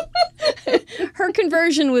 Her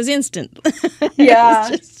conversion was instant.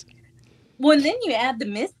 Yeah. Well, and then you add the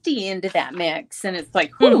Misty into that mix, and it's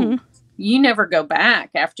like, whew, you never go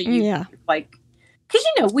back after you like, because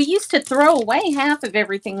you know we used to throw away half of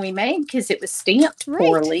everything we made because it was stamped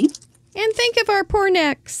poorly. And think of our poor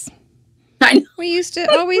necks. I know. We used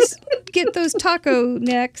to always get those taco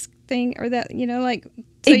necks thing, or that, you know, like,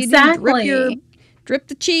 so you didn't drip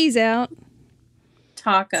the cheese out.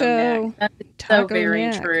 Taco neck. That is so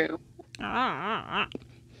very true. Do I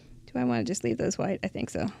want to just leave those white? I think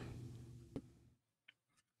so.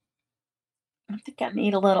 I think I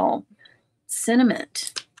need a little cinnamon.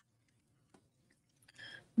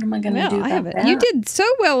 What am I going to do about that? You did so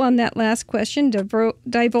well on that last question,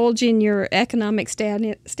 divulging your economic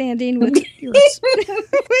standing with your,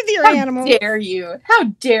 with your animals. How dare you? How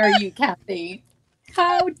dare you, Kathy?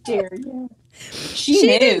 How dare you?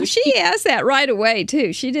 She knew. She asked that right away,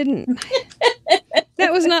 too. She didn't.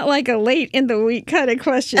 That was not like a late in the week kind of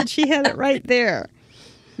question. She had it right there.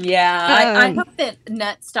 Yeah. I hope that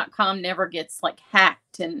nuts.com never gets like hacked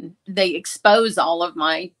and they expose all of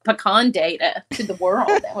my pecan data to the world.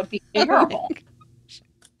 That would be terrible.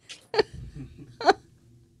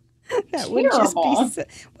 That would just be so,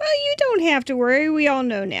 well, you don't have to worry. We all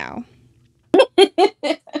know now.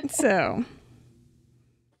 So,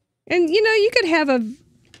 and you know, you could have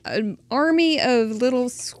an army of little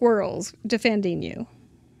squirrels defending you.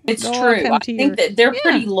 It's true. I think that they're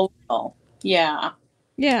pretty loyal. Yeah.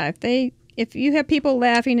 Yeah, if you have people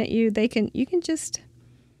laughing at you, you can just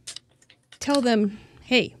tell them,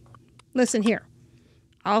 "Hey, listen here.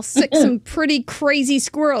 I'll sick some pretty crazy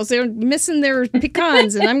squirrels. They're missing their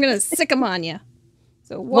pecans, and I'm going to sick them on you."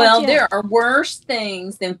 So well, there are worse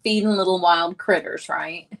things than feeding little wild critters,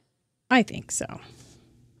 right? I think so.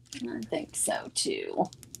 I think so too.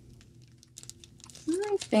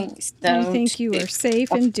 I think so. I think you are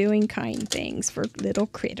safe in doing kind things for little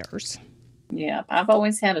critters. Yeah, I've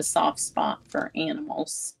always had a soft spot for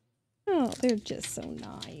animals. Oh, they're just so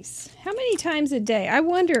nice. How many times a day? I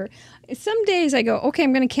wonder. Some days I go, okay,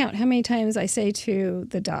 I'm going to count how many times I say to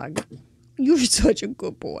the dog, "You're such a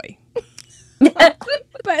good boy."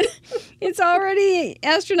 But it's already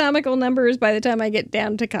astronomical numbers by the time I get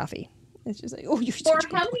down to coffee. It's just like, oh, you're such a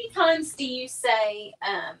good boy. Or how many times do you say,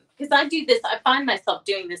 because I do this, I find myself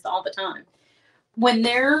doing this all the time. When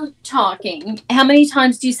they're talking, how many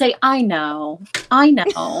times do you say, I know,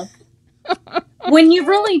 when you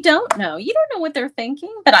really don't know? You don't know what they're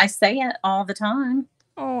thinking, but I say it all the time.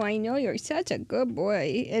 Oh, I know you're such a good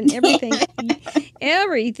boy. And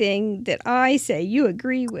everything that I say, you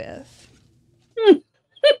agree with.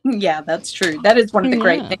 Yeah, that's true. That is one of the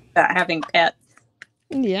great things about having pets.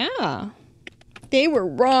 Yeah. They were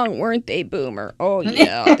wrong, weren't they, Boomer? Oh,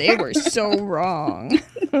 yeah, they were so wrong.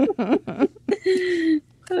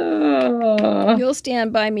 You'll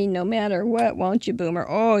stand by me no matter what, won't you, Boomer?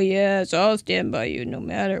 Oh, yes, I'll stand by you no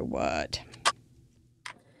matter what.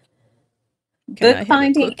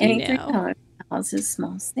 Bookbinding any 3 times causes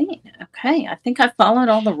small scene. Okay, I think I followed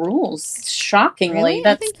all the rules. Shockingly, really?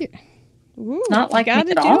 that's not like me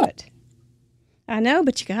at all. I know,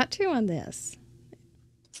 but you got to on this.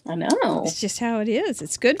 I know. It's just how it is.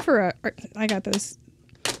 It's good for I got those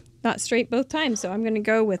not straight both times, so I'm going to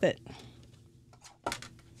go with it.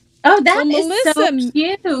 Oh, that is so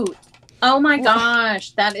cute. Oh my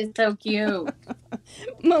gosh, that is so cute.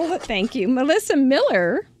 Thank you. Melissa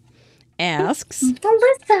Miller asks.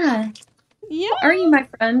 Melissa. Yeah. Are you my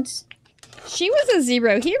friend? She was a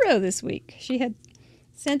zero hero this week. She had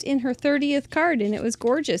sent in her 30th card, and it was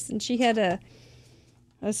gorgeous. And she had a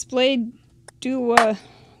splayed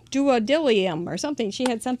duodenum or something. She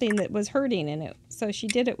had something that was hurting in it, so she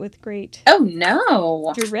did it with great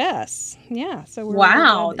duress. Yeah, so we're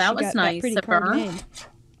wow, that was nice of her.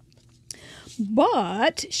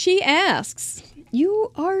 But she asks,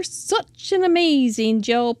 "You are such an amazing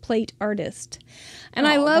gel plate artist, and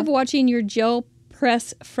I love watching your Gel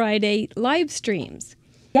Press Friday live streams.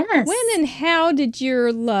 Yes. When and how did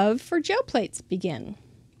your love for gel plates begin?"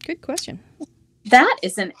 Good question. That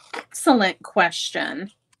is an excellent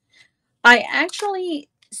question. I actually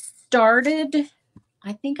started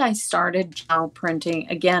gel printing.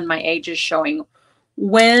 Again, my age is showing.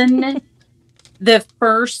 When the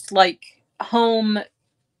first home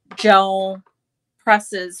gel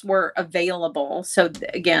presses were available. So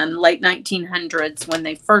again, late 1900s when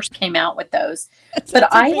they first came out with those.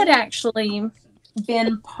 But I had actually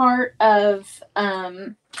been part of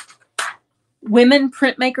Women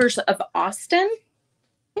Printmakers of Austin.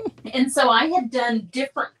 And so I had done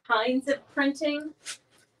different kinds of printing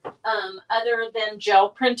other than gel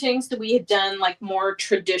printing. So we had done more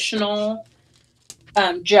traditional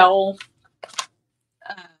gel.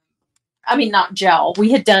 Not gel.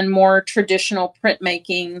 We had done more traditional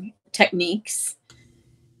printmaking techniques.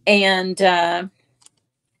 And so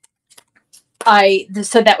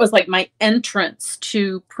that was my entrance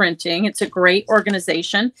to printing. It's a great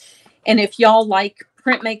organization. And if y'all like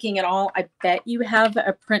printmaking at all, I bet you have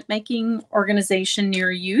a printmaking organization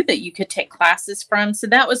near you that you could take classes from. So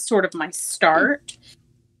that was sort of my start.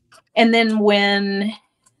 And then when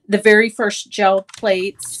the very first gel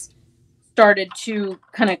plates started to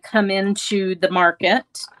kind of come into the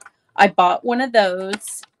market, I bought one of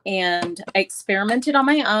those and I experimented on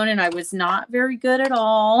my own, and I was not very good at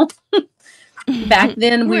all. Back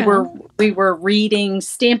then we were reading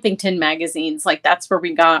Stampington magazines. That's where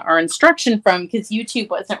we got our instruction from, because YouTube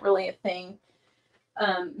wasn't really a thing.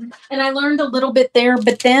 And I learned a little bit there,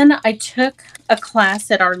 but then I took a class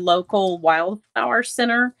at our local wildflower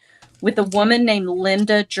center with a woman named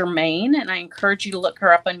Linda Germain. And I encourage you to look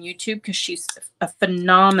her up on YouTube because she's a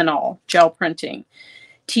phenomenal gel printing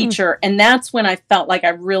teacher. And that's when I felt like I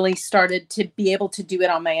really started to be able to do it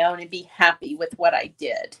on my own and be happy with what I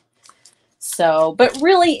did. So, but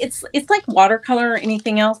really it's like watercolor or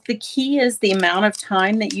anything else. The key is the amount of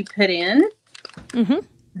time that you put in,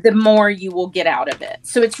 the more you will get out of it.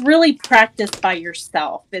 So it's really practice by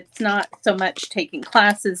yourself. It's not so much taking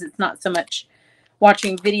classes. It's not so much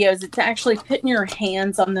watching videos. It's actually putting your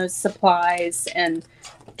hands on those supplies and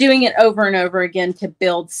doing it over and over again to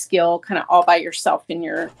build skill kind of all by yourself in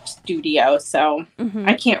your studio. So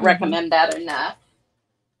I can't recommend that enough.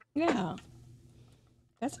 Yeah.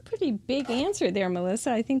 That's a pretty big answer there,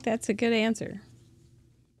 Melissa. I think that's a good answer.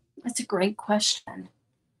 That's a great question.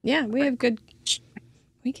 Yeah, we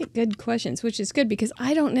get good questions, which is good because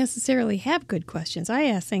I don't necessarily have good questions. I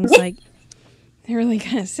ask things like really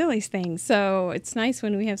kind of silly things. So it's nice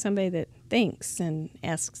when we have somebody that thinks and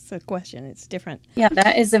asks a question. It's different. Yeah,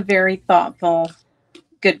 that is a very thoughtful,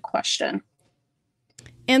 good question.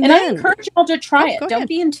 And I then, encourage y'all to try it. go Don't ahead.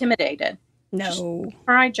 be intimidated. No. Just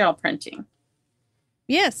try gel printing.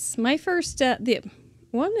 Yes, my first,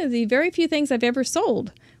 one of the very few things I've ever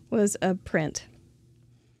sold was a print.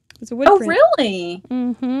 It was a wood print. Really?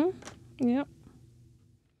 Mm-hmm. Yep.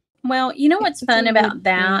 Well, you know what's fun about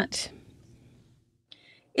that?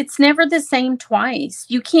 It's never the same twice.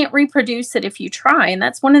 You can't reproduce it if you try. And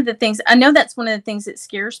that's one of the things, I know that's one of the things that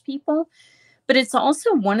scares people, but it's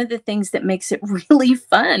also one of the things that makes it really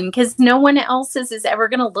fun because no one else's is ever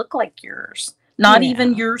going to look like yours. Not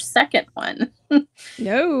even your second one.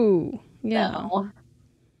 No. Yeah. No.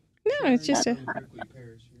 No, it's just a...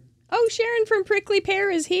 Oh, Sharon from Prickly Pear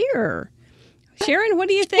is here. Sharon, what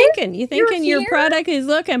are you thinking? You thinking your product is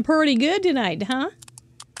looking pretty good tonight, huh?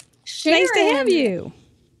 Sharon, nice to have you.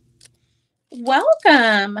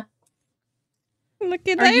 Welcome. Look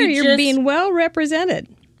at there. You're being well represented.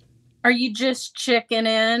 Are you just chicken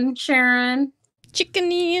in, Sharon?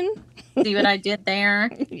 Chicken in. See what I did there?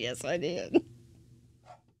 Yes, I did.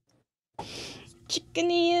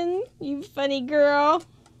 Chicken in, you funny girl.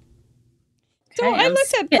 So I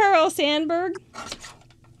looked up Carl Sandburg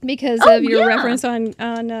because of your reference on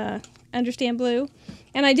Understand Blue.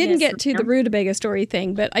 And I didn't get to the rutabaga story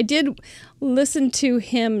thing, but I did listen to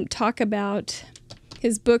him talk about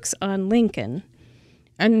his books on Lincoln.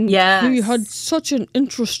 And he had such an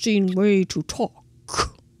interesting way to talk.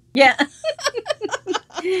 Yeah.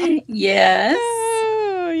 Yes.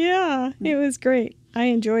 Oh, yeah. It was great. I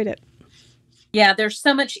enjoyed it. Yeah, there's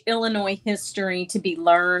so much Illinois history to be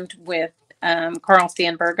learned with Carl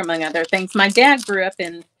Sandburg, among other things. My dad grew up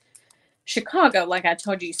in Chicago, like I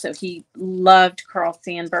told you, so he loved Carl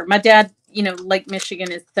Sandburg. My dad, Lake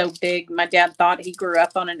Michigan is so big. My dad thought he grew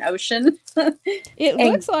up on an ocean. It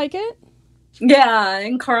looks like it. Yeah,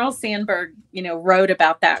 and Carl Sandburg, wrote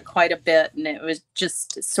about that quite a bit, and it was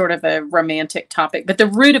just sort of a romantic topic. But the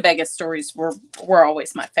rutabaga stories were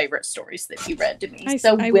always my favorite stories that he read to me.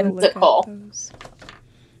 I whimsical.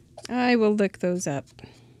 I will look those up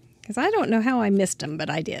because I don't know how I missed them, but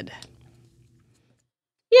I did.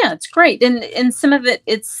 Yeah, it's great, and some of it,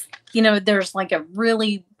 it's there's like a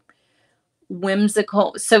really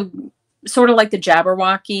whimsical, so sort of like the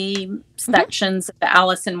Jabberwocky sections of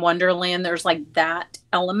Alice in Wonderland. There's like that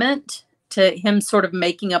element to him sort of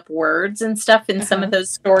making up words and stuff in some of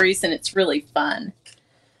those stories, and it's really fun.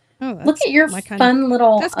 Oh, look at your fun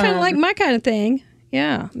little... That's kind of like my kind of thing.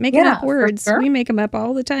 Yeah, making up words. Sure. We make them up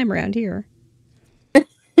all the time around here.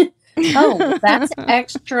 Oh, that's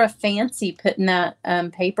extra fancy putting that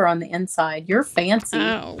paper on the inside. You're fancy.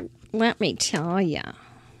 Oh, let me tell you.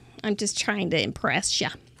 I'm just trying to impress you.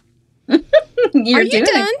 Are you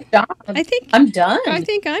done? I think I'm done. I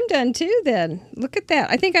think I'm done too then. Look at that.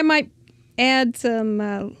 I think I might add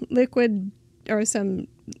some liquid or some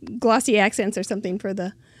glossy accents or something for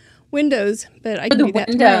the windows, but I can do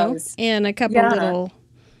that tomorrow. And a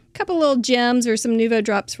couple little gems or some Nuvo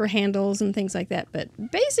drops for handles and things like that. But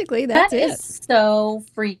basically that's it. That is so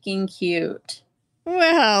freaking cute.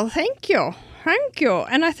 Well, thank you. Thank you.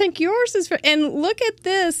 And I think yours is... And look at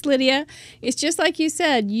this, Lydia. It's just like you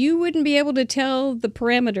said. You wouldn't be able to tell the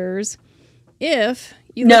parameters if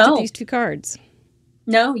you looked at these two cards.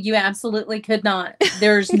 No, you absolutely could not.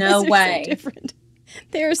 There's no way. So different.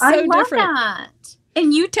 They're so different. That.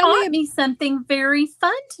 And you taught me something very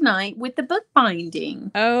fun tonight with the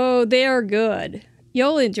bookbinding. Oh, they are good.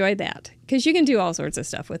 You'll enjoy that because you can do all sorts of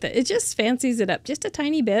stuff with it. It just fancies it up just a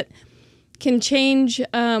tiny bit. Can change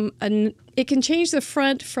it can change the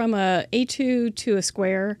front from a A2 to a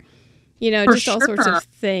square, just all sorts of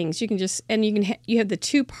things. You can you have the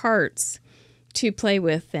two parts to play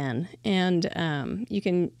with then, and you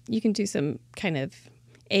can do some kind of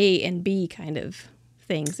A and B kind of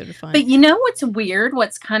things that are fun. But what's weird?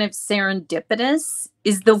 What's kind of serendipitous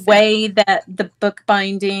is the way that the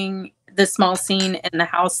bookbinding, the small scene, and the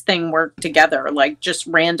house thing work together, like just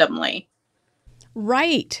randomly.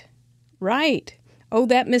 Right. Oh,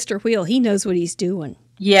 that Mr. Wheel, he knows what he's doing.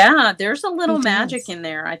 Yeah, there's a little magic in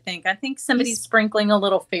there, I think. I think somebody's sprinkling a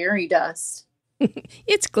little fairy dust.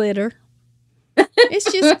 It's glitter.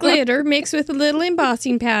 It's just glitter mixed with a little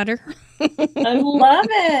embossing powder. I love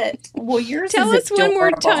it. Well, yours Tell us one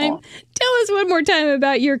more time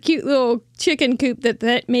about your cute little chicken coop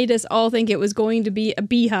that made us all think it was going to be a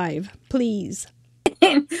beehive, please.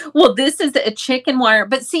 Well, this is a chicken wire,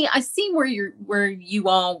 but see, I see where you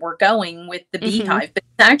all were going with the beehive, but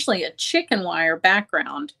it's actually a chicken wire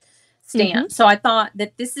background stand. So I thought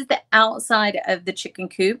that this is the outside of the chicken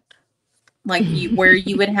coop, like where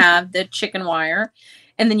you would have the chicken wire,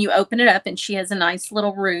 and then you open it up, and she has a nice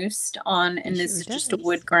little roost on, and this is just a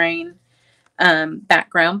wood grain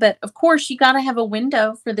background. But of course, you got to have a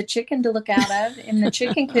window for the chicken to look out of in the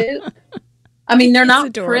chicken coop. I mean, they're not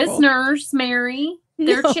adorable. Prisoners, Mary.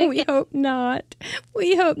 They're No, chicken. we hope not.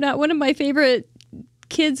 We hope not. One of my favorite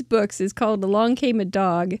kids' books is called Along Came a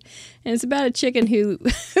Dog, and it's about a chicken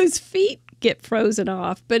whose feet get frozen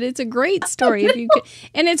off. But it's a great story if you could,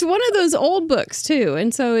 and it's one of those old books too,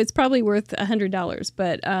 and so it's probably worth $100.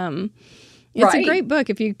 But it's a great book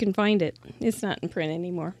if you can find it. It's not in print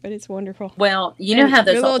anymore, but it's wonderful. Well, you know how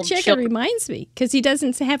those the little old chicken reminds me because he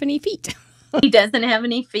doesn't have any feet. He doesn't have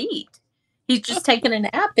any feet. He's just taking a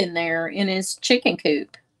nap in there in his chicken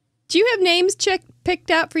coop. Do you have names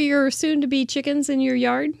picked out for your soon-to-be chickens in your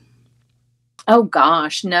yard? Oh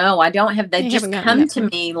gosh, no, I don't have. They just come to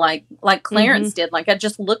me like Clarence did. Like I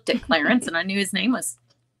just looked at Clarence and I knew his name was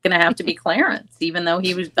going to have to be Clarence, even though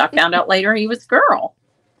he was. I found out later he was a girl.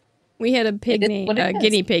 We had a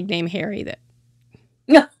guinea pig named Harry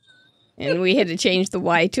and we had to change the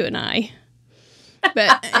Y to an I.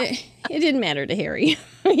 But it didn't matter to Harry.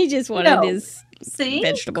 He just wanted his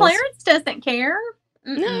vegetables. Clarence doesn't care.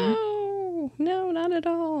 No, not at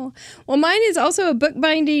all. Well, mine is also a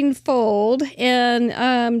bookbinding fold,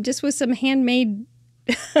 and just with some handmade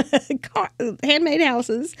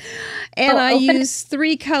houses. And I use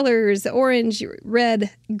 3 colors: orange,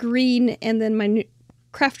 red, green, and then my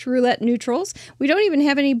Craft Roulette neutrals. We don't even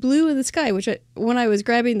have any blue in the sky, which when I was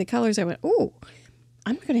grabbing the colors, I went, oh,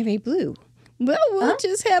 I'm not going to have any blue. Well, we'll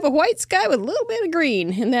just have a white sky with a little bit of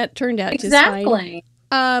green. And that turned out just fine.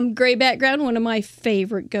 Gray background, one of my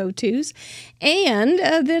favorite go-tos. And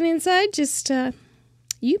then inside, just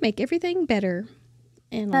you make everything better.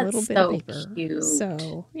 And a little bit of paper. Cute.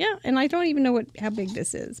 So, yeah. And I don't even know how big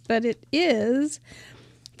this is. But it is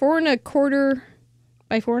 4 1/4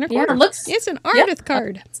 by 4 1/4. Yeah, it's an artist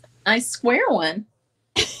card. Nice square one.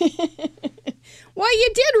 Well, you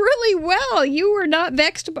did really well. You were not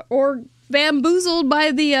vexed or bamboozled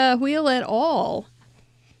by the wheel at all.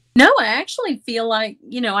 No, I actually feel like,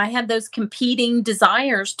 I had those competing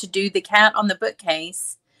desires to do the cat on the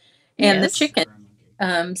bookcase and the chicken.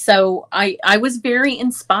 So I was very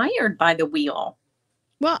inspired by the wheel.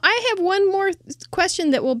 Well, I have one more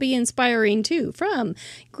question that will be inspiring, too, from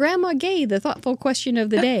Grandma Gay, the thoughtful question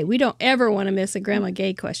of the day. We don't ever want to miss a Grandma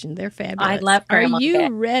Gay question. They're fabulous. I love Grandma Gay. Are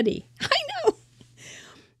you ready? I know.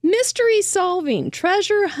 Mystery solving,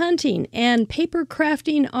 treasure hunting, and paper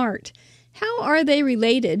crafting art. How are they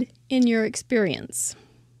related in your experience?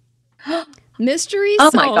 Mystery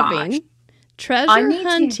solving, treasure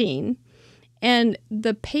hunting, and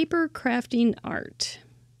the paper crafting art.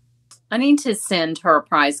 I need to send her a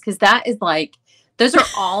prize because that is those are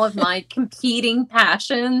all of my competing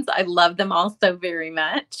passions. I love them all so very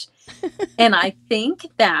much. And I think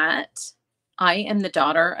that I am the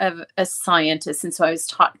daughter of a scientist. And so I was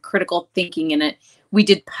taught critical thinking in it. We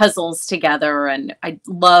did puzzles together, and I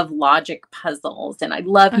love logic puzzles, and I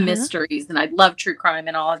love mysteries, and I love true crime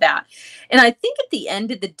and all of that. And I think at the end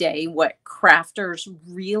of the day, what crafters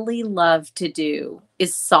really love to do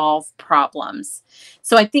is solve problems.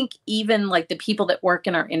 So I think even the people that work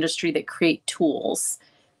in our industry that create tools,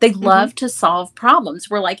 they love to solve problems.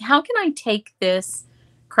 We're like, how can I take this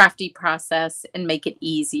crafty process and make it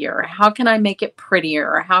easier? How can I make it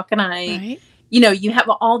prettier? How can I... you have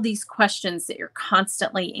all these questions that you're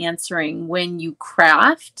constantly answering when you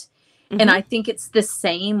craft. And I think it's the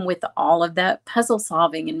same with all of that puzzle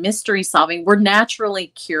solving and mystery solving. We're naturally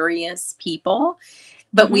curious people,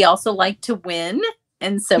 but we also like to win.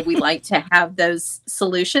 And so we like to have those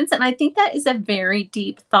solutions. And I think that is a very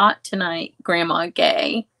deep thought tonight, Grandma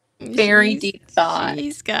Gay. Very deep thought.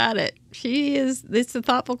 She's got it. It's the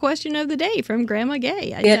thoughtful question of the day from Grandma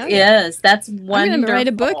Gay. It is. That's wonderful. I'm going to write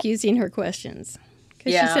a book using her questions.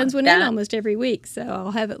 Because she sends one in almost every week. So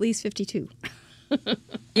I'll have at least 52.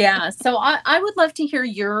 Yeah. So I would love to hear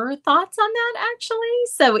your thoughts on that, actually.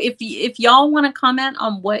 So if y'all want to comment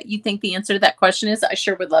on what you think the answer to that question is, I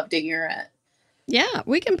sure would love to hear it. Yeah.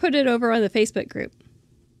 We can put it over on the Facebook group.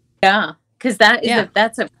 Yeah. Because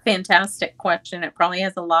that's a fantastic question. It probably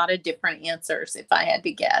has a lot of different answers if I had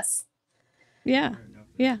to guess. Yeah.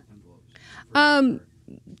 Yeah.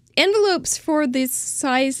 Envelopes for this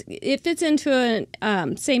size, it fits into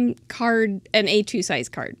a same card, an A2 size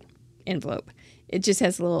card envelope. It just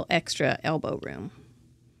has a little extra elbow room.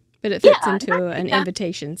 But it fits into an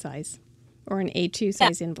invitation size or an A2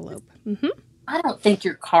 size envelope. I don't think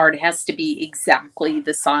your card has to be exactly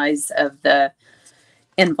the size of the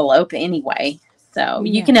envelope anyway. So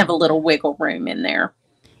you can have a little wiggle room in there.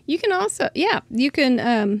 You can also, you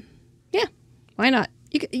can, why not?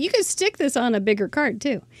 You could stick this on a bigger card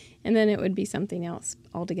too, and then it would be something else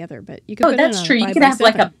altogether. But you could. That's true. You could have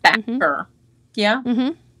like a backer. Yeah.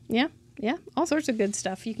 Mm-hmm. Yeah. Yeah. All sorts of good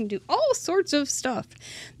stuff. You can do all sorts of stuff.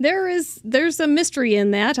 There's a mystery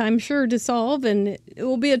in that, I'm sure, to solve, and it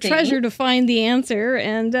will be a treasure to find the answer,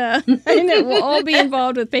 and it will all be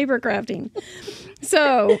involved with paper crafting.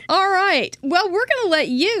 So, all right. Well, we're going to let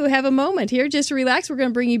you have a moment here just to relax. We're going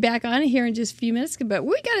to bring you back on here in just a few minutes, but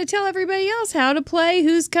we got to tell everybody else how to play,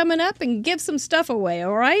 who's coming up, and give some stuff away,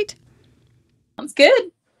 all right? Sounds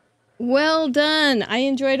good. Well done. I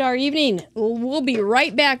enjoyed our evening. We'll be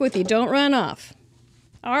right back with you. Don't run off.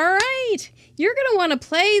 All right. You're going to want to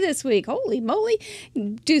play this week. Holy moly.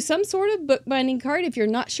 Do some sort of bookbinding card. If you're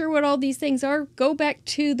not sure what all these things are, go back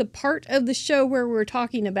to the part of the show where we're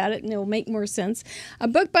talking about it, and it'll make more sense. A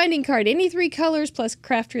bookbinding card, any 3 colors plus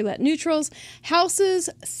Craft Roulette neutrals, houses,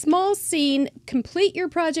 small scene, complete your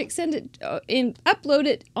project, send it upload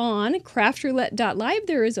it on craftroulette.live.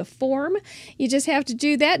 There is a form. You just have to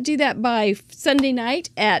do that by Sunday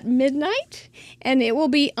night at midnight, and it will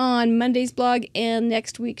be on Monday's blog and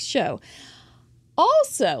next week's show.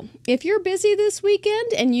 Also, if you're busy this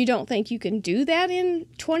weekend and you don't think you can do that in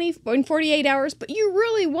 48 hours, but you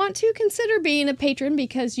really want to, consider being a patron,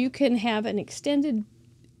 because you can have an extended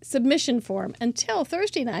submission form until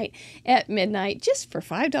Thursday night at midnight just for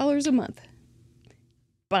 $5 a month.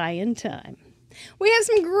 Buying time. We have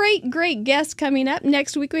some great guests coming up.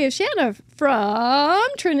 Next week we have Shanna from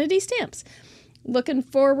Trinity Stamps. Looking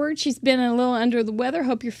forward. She's been a little under the weather.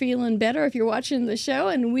 Hope you're feeling better if you're watching the show,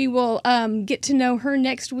 and we will get to know her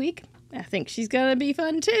next week. I think she's going to be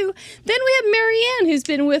fun too. Then we have Marianne, who's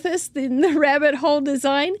been with us in the Rabbit Hole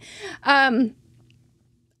Design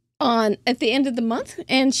at the end of the month,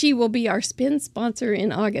 and she will be our spin sponsor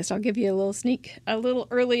in August. I'll give you a little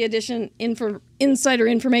early edition insider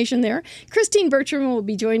information there. Christine Bertram will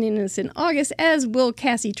be joining us in August, as will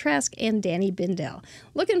Cassie Trask and Danny Bindell.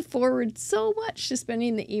 Looking forward so much to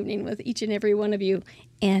spending the evening with each and every one of you,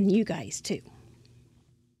 and you guys too.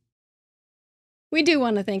 We do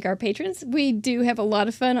want to thank our patrons. We do have a lot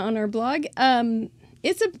of fun on our blog.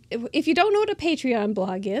 If you don't know what a Patreon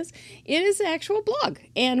blog is, it is an actual blog,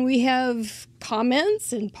 and we have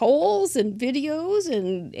comments and polls and videos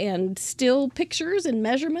and still pictures and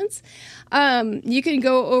measurements. You can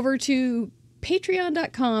go over to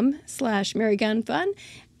patreon.com/MaryGunFun,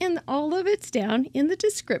 and all of it's down in the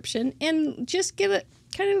description, and just kind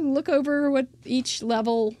of look over what each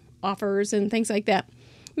level offers and things like that.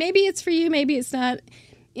 Maybe it's for you, maybe it's not.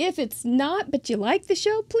 If it's not, but you like the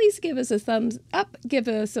show, please give us a thumbs up, give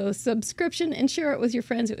us a subscription, and share it with your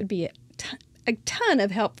friends. It would be a ton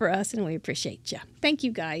of help for us, and we appreciate you. Thank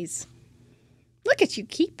you, guys. Look at you.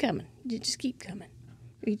 Keep coming. You just keep coming.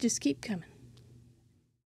 You just keep coming.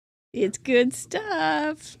 It's good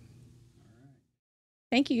stuff.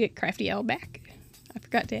 Thank you, Crafty Owl back. I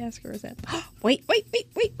forgot to ask her, is that... Wait.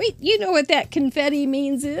 You know what that confetti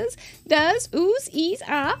means does. Oohs, ees,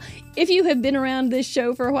 ah. If you have been around this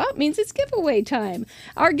show for a while, it means it's giveaway time.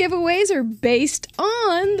 Our giveaways are based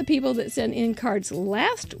on the people that sent in cards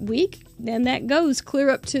last week, and that goes clear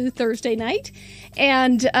up to Thursday night.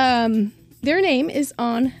 And their name is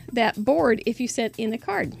on that board if you sent in a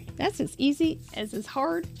card. That's as easy, as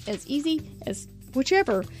hard, as easy, as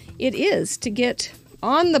whichever it is to get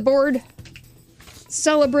on the board,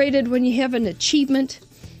 celebrated when you have an achievement,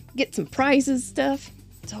 get some prizes stuff.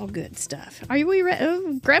 It's all good stuff. Are we ready?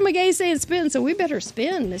 Oh, Grandma Gay's saying spin, so we better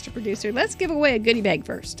spin, Mr. Producer. Let's give away a goodie bag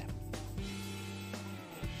first.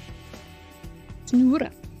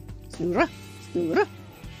 Snoora.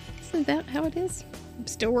 Isn't that how it is? I'm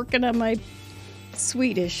still working on my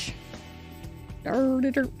Swedish.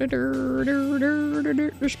 Spin.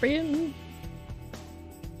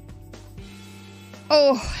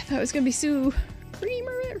 Oh, I thought it was going to be Sue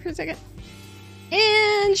Creamer for a second.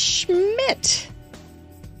 And Schmidt,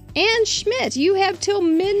 you have till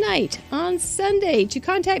midnight on Sunday to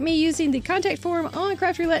contact me using the contact form on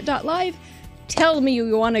craftroulette.live. Tell me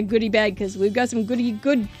you want a goodie bag, because we've got some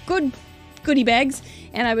good goodie bags,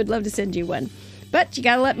 and I would love to send you one. But you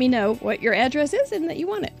gotta let me know what your address is and that you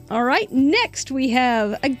want it. All right, next we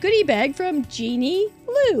have a goodie bag from Jeannie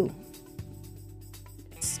Lou.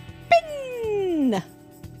 Spin!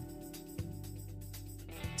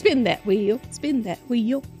 Spin that wheel, spin that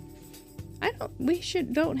wheel. We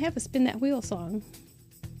don't have a spin that wheel song.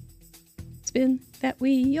 Spin that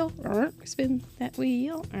wheel, spin that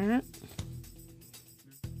wheel.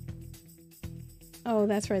 Oh,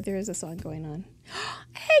 that's right, there is a song going on.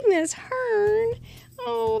 Agnes Hearn.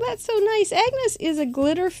 Oh, that's so nice. Agnes is a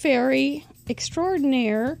glitter fairy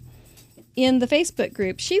extraordinaire in the Facebook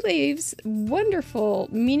group. She leaves wonderful,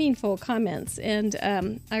 meaningful comments, and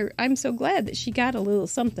I'm so glad that she got a little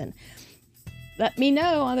something. let me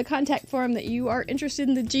know on the contact form that you are interested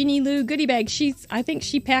in the Jeannie Lou goodie bag. I think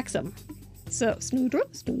she packs them. So, snoodle.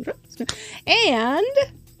 And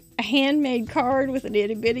a handmade card with an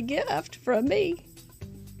itty bitty gift from me.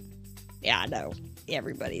 Yeah, I know.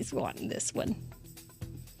 Everybody's wanting this one.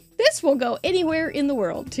 This will go anywhere in the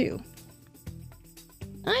world, too.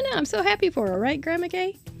 I know. I'm so happy for her, right, Grandma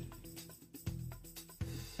Kay?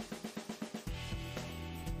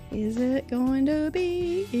 Is it going to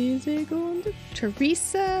be? Is it going to?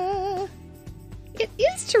 Teresa. It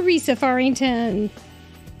is Teresa Farrington.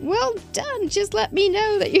 Well done. Just let me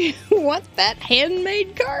know that you want that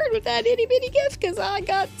handmade card with that itty bitty gift, because I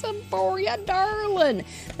got some for you, darling.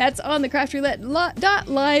 That's on the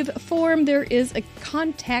craftroulette.live form. There is a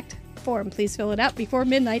contact form. Please fill it out before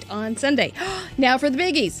midnight on Sunday. Now for the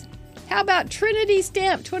biggies. How about Trinity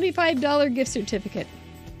Stamp $25 gift certificate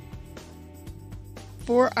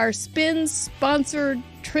for our Spins sponsored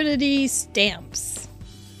Trinity Stamps?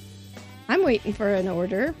 I'm waiting for an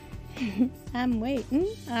order. I'm waiting.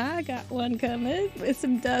 I got one coming with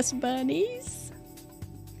some dust bunnies.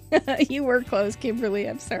 You were close, Kimberly.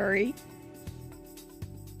 I'm sorry.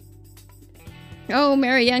 Oh,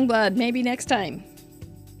 Mary Youngblood. Maybe next time.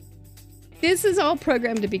 This is all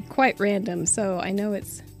programmed to be quite random, so I know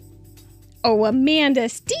it's... Oh, Amanda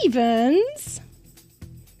Stevens.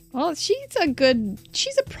 Well, she's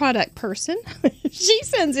a product person. She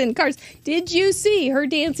sends in cards. Did you see her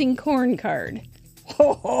dancing corn card?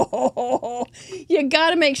 You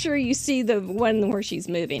gotta make sure you see the one where she's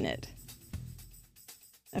moving it.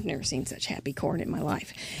 I've never seen such happy corn in my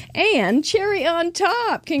life. And cherry on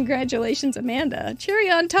top. Congratulations, Amanda. Cherry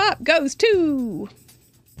on top goes to...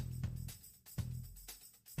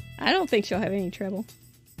 I don't think she'll have any trouble.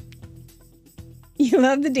 You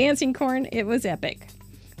love the dancing corn? It was epic.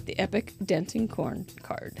 The epic dancing corn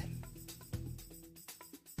card.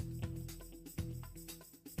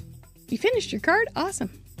 You finished your card?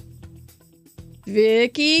 Awesome.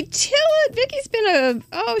 Vicky Tillett. Vicky's been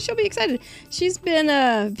she'll be excited. She's been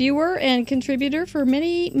a viewer and contributor for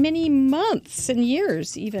many, many months and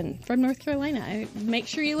years, even from North Carolina. Make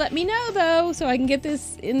sure you let me know, though, so I can get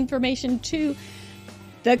this information to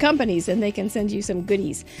the companies and they can send you some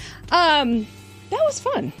goodies. That was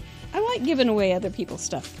fun. I like giving away other people's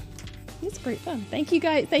stuff. It's great fun. Thank you,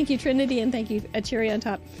 guys. Thank you, Trinity, and thank you, A Cherry on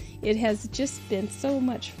Top. It has just been so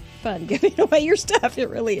much fun giving away your stuff. It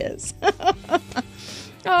really is.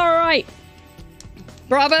 All right.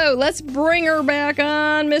 Bravo. Let's bring her back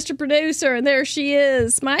on, Mr. Producer. And there she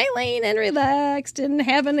is, smiling and relaxed and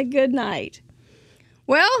having a good night.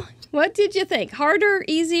 Well, what did you think? Harder,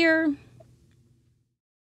 easier?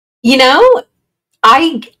 You know,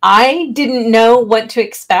 I didn't know what to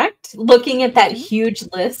expect. Looking at that huge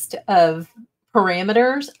list of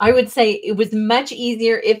parameters, I would say it was much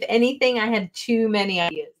easier. If anything, I had too many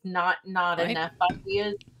ideas, not right. enough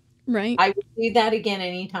ideas. Right. I would do that again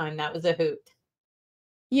anytime. That was a hoot.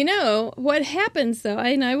 You know, what happens, though,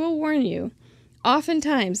 and I will warn you,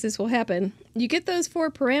 oftentimes this will happen. You get those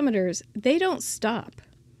 4 parameters, they don't stop.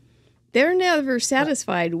 They're never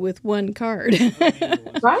satisfied with one card.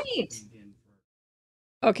 Right.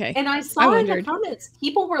 Okay. And I saw in the comments,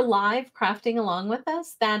 people were live crafting along with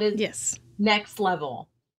us. That is next level.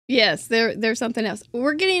 Yes, there's something else.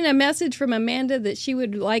 We're getting a message from Amanda that she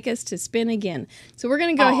would like us to spin again. So we're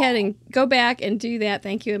going to go ahead and go back and do that.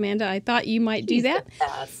 Thank you, Amanda. I thought you might do that.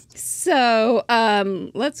 So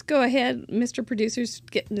let's go ahead. Mr. Producer's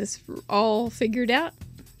getting this all figured out.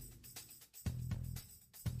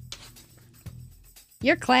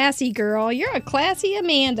 You're classy, girl. You're a classy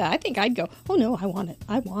Amanda. I think I'd go, oh, no, I want it.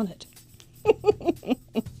 I want it.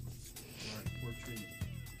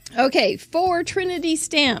 Okay, 4 Trinity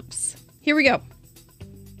stamps. Here we go.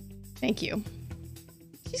 Thank you.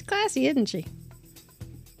 She's classy, isn't she?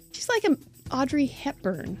 She's like an Audrey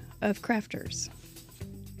Hepburn of crafters.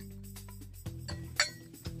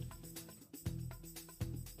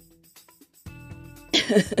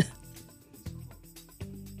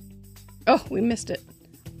 Oh, we missed it.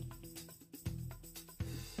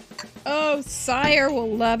 Oh, Sire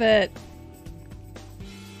will love it.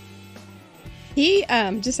 He,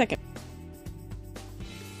 just a second.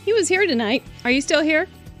 He was here tonight. Are you still here?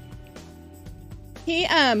 He,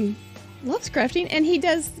 loves crafting, and he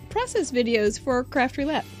does process videos for Craft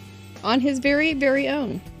Roulette on his very, very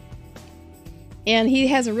own. And he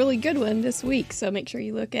has a really good one this week, so make sure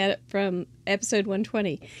you look at it from episode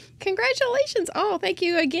 120. Congratulations! Oh, thank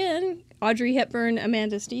you again, Audrey Hepburn,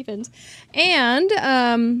 Amanda Stevens.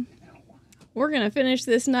 And, we're going to finish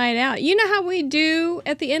this night out. You know how we do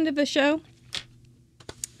at the end of a show?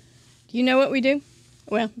 Do you know what we do?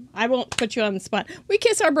 Well, I won't put you on the spot. We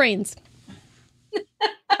kiss our brains.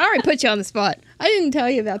 I already put you on the spot. I didn't tell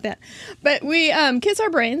you about that. But we kiss our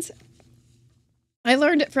brains. I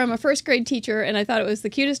learned it from a first grade teacher, and I thought it was the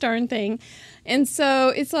cutest darn thing. And so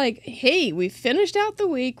it's like, hey, we finished out the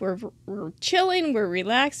week. We're chilling. We're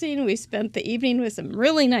relaxing. We spent the evening with some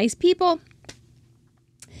really nice people.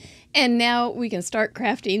 And now we can start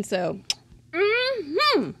crafting. So,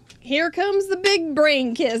 here comes the big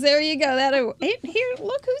brain kiss. There you go. Here,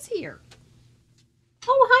 look who's here.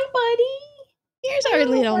 Oh, hi, buddy. Here's our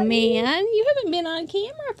little man. You haven't been on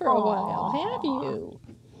camera for a while, have you?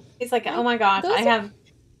 He's like, oh my gosh,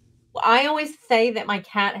 I always say that my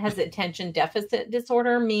cat has attention deficit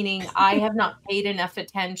disorder, meaning I have not paid enough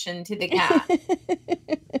attention to the cat.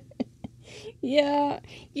 Yeah.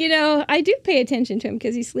 You know, I do pay attention to him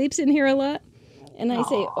because he sleeps in here a lot. And I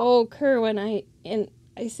say, oh, Kerwin, I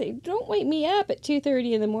say, don't wake me up at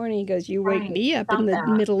 2:30 in the morning. He goes, you wake me up in the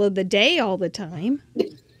middle of the day all the time.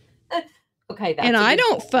 Okay. And I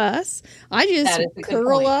don't fuss. I just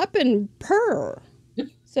curl up and purr.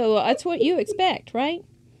 So that's what you expect, right?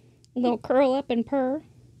 A little curl up and purr.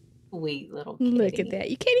 Sweet little kitty. Look at that.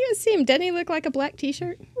 You can't even see him. Doesn't he look like a black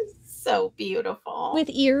t-shirt? So beautiful. With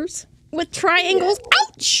ears. With triangles.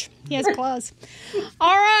 Ouch! He has claws.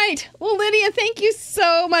 All right. Well, Lydia, thank you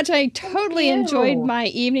so much. I totally enjoyed my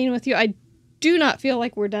evening with you. I do not feel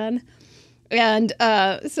like we're done. And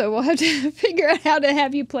so we'll have to figure out how to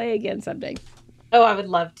have you play again someday. Oh, I would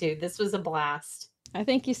love to. This was a blast. I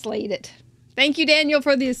think you slayed it. Thank you, Daniel,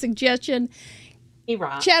 for the suggestion. He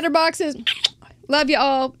rocks. Chatterboxes, love you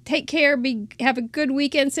all. Take care. Have a good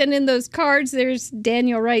weekend. Send in those cards. There's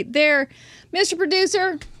Daniel right there. Mr.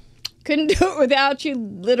 Producer, couldn't do it without you,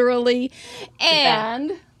 literally.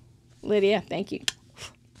 And Lydia, thank you.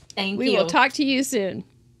 Thank you. We will talk to you soon.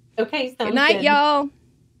 Okay, sounds good night, good. y'all.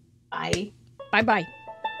 Bye. Bye-bye.